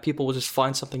in that people will just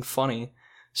find something funny.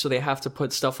 So they have to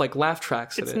put stuff like laugh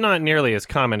tracks in It's it. not nearly as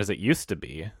common as it used to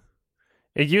be.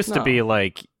 It used to No. be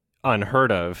like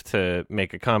unheard of to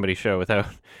make a comedy show without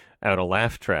out a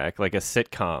laugh track, like a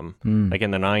sitcom, like in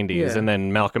the 90s. Yeah. And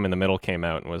then Malcolm in the Middle came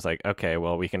out and was like, okay,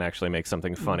 well, we can actually make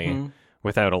something funny Mhm.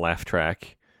 without a laugh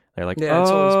track. They're like, Yeah,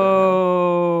 it's always been,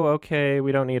 oh, okay,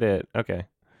 we don't need it. Okay.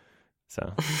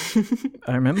 So,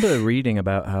 I remember reading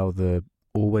about how the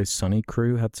Always Sunny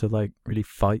crew had to like really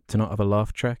fight to not have a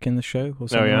laugh track in the show or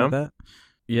something yeah? like that.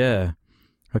 Yeah.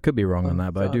 I could be wrong on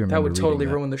that, but I do remember that would reading totally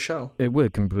that. ruin the show. It would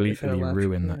If it had a completely laugh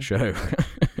ruin track, that show.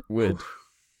 It would.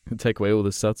 It'd take away all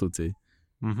the subtlety.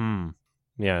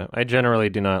 yeah, I generally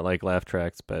do not like laugh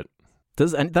tracks, but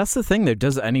That's the thing, though.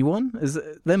 Does anyone?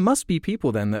 There must be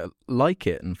people then that like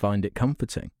it and find it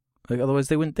comforting. Like, otherwise,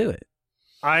 they wouldn't do it.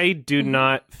 I do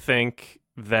not think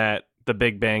that The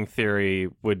Big Bang Theory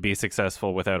would be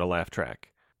successful without a laugh track.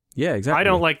 Yeah, exactly. I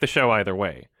don't like the show either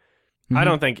way. I Mhm.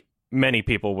 don't think many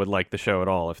people would like the show at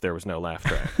all if there was no laugh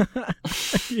track.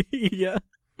 Yeah.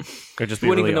 It'd just be You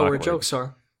wouldn't really even know where awkward. jokes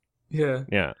are. Yeah.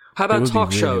 Yeah. How It about would be talk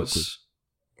really shows?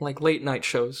 Like late night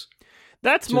shows.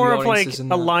 That's So the more of audience like is in a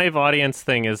that. live audience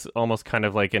thing is almost kind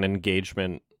of like an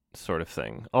engagement sort of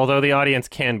thing. Although the audience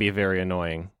can be very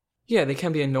annoying. Yeah, they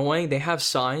can be annoying. They have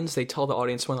signs. They tell the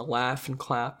audience when to laugh and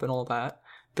clap and all that.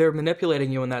 They're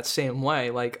manipulating you in that same way.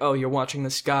 Like, oh, you're watching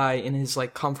this guy in his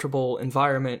like comfortable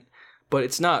environment, but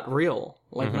it's not real.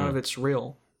 Like none of it's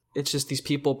real. It's just these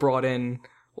people brought in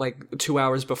like 2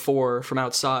 hours before from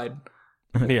outside,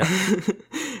 Yeah.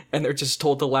 and they're just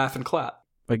told to laugh and clap.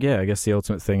 Like, yeah, I guess the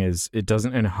ultimate thing is it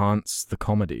doesn't enhance the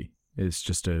comedy. It's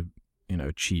just a,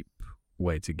 cheap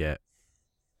way to get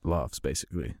laughs,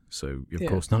 basically. So, of Yeah.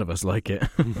 course, none of us like it.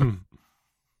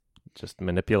 Just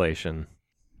manipulation.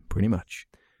 Pretty much.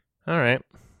 All right.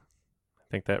 I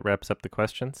think that wraps up the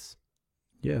questions.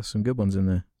 Yeah, some good ones in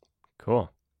there.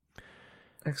 Cool.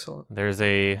 Excellent. There's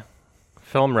a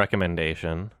film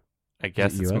recommendation. I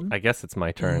guess you, Evan? it's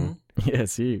my turn.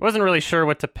 Yes, you. Wasn't really sure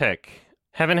what to pick.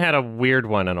 Haven't had a weird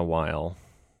one in a while.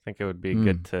 I think it would be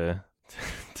good to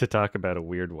talk about a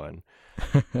weird one.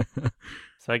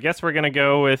 So I guess we're gonna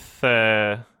go with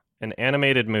an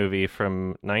animated movie from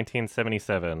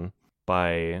 1977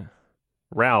 by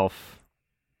Ralph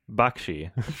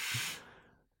Bakshi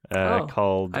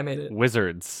called I made it.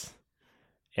 Wizards.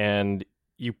 And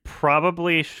you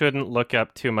probably shouldn't look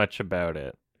up too much about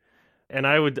it. And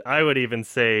I would even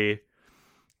say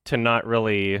to not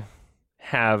really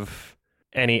have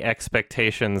any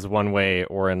expectations one way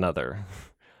or another,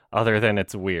 other than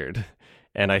it's weird.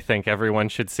 And I think everyone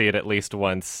should see it at least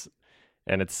once.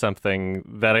 And it's something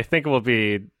that I think will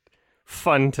be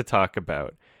fun to talk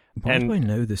about. Why do I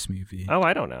know this movie? Oh,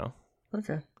 I don't know.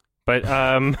 Okay. But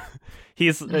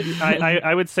he's.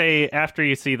 I would say after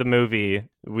you see the movie,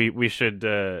 we should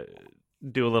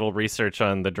do a little research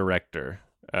on the director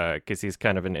because he's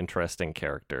kind of an interesting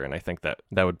character, and I think that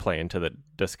would play into the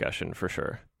discussion for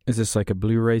sure. Is this like a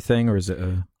Blu-ray thing, or is it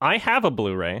a... I have a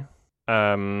Blu-ray.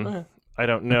 Okay. I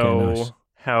don't know nice.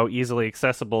 how easily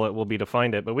accessible it will be to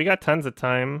find it, but we got tons of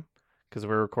time because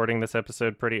we're recording this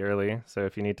episode pretty early. So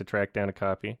if you need to track down a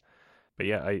copy, but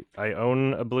yeah, I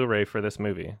own a Blu-ray for this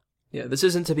movie. Yeah, this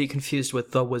isn't to be confused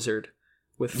with The Wizard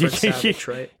with Fred Savage,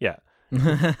 right? Yeah, Just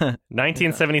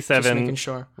 1977. making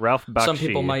sure. Ralph Bakshi. Some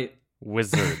people might.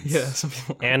 Wizards. Yeah, some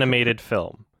people. Animated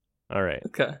film. All right.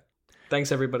 Okay.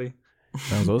 Thanks, everybody.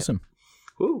 Sounds awesome.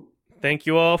 Woo. Thank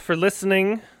you all for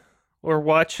listening or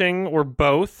watching or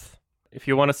both. If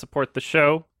you want to support the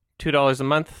show, $2 a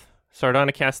month,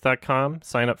 sardonicast.com.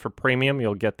 Sign up for premium.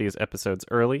 You'll get these episodes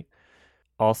early.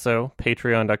 Also,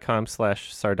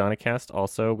 patreon.com/sardonicast.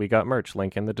 Also, we got merch.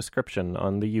 Link in the description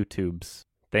on the YouTubes.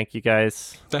 Thank you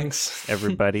guys, Thanks.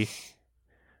 everybody.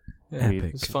 Yeah, Epic.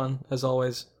 it was fun, as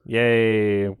always.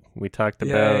 Yay. We talked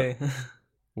about Yay.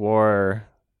 war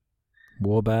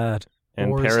War bad. and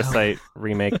War is Parasite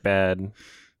remake bad.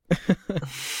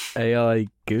 AI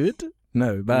good?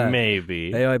 No, bad.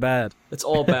 Maybe. AI bad. It's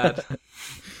all bad.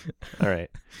 All right.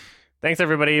 Thanks,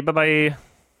 everybody. Bye-bye.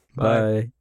 Bye.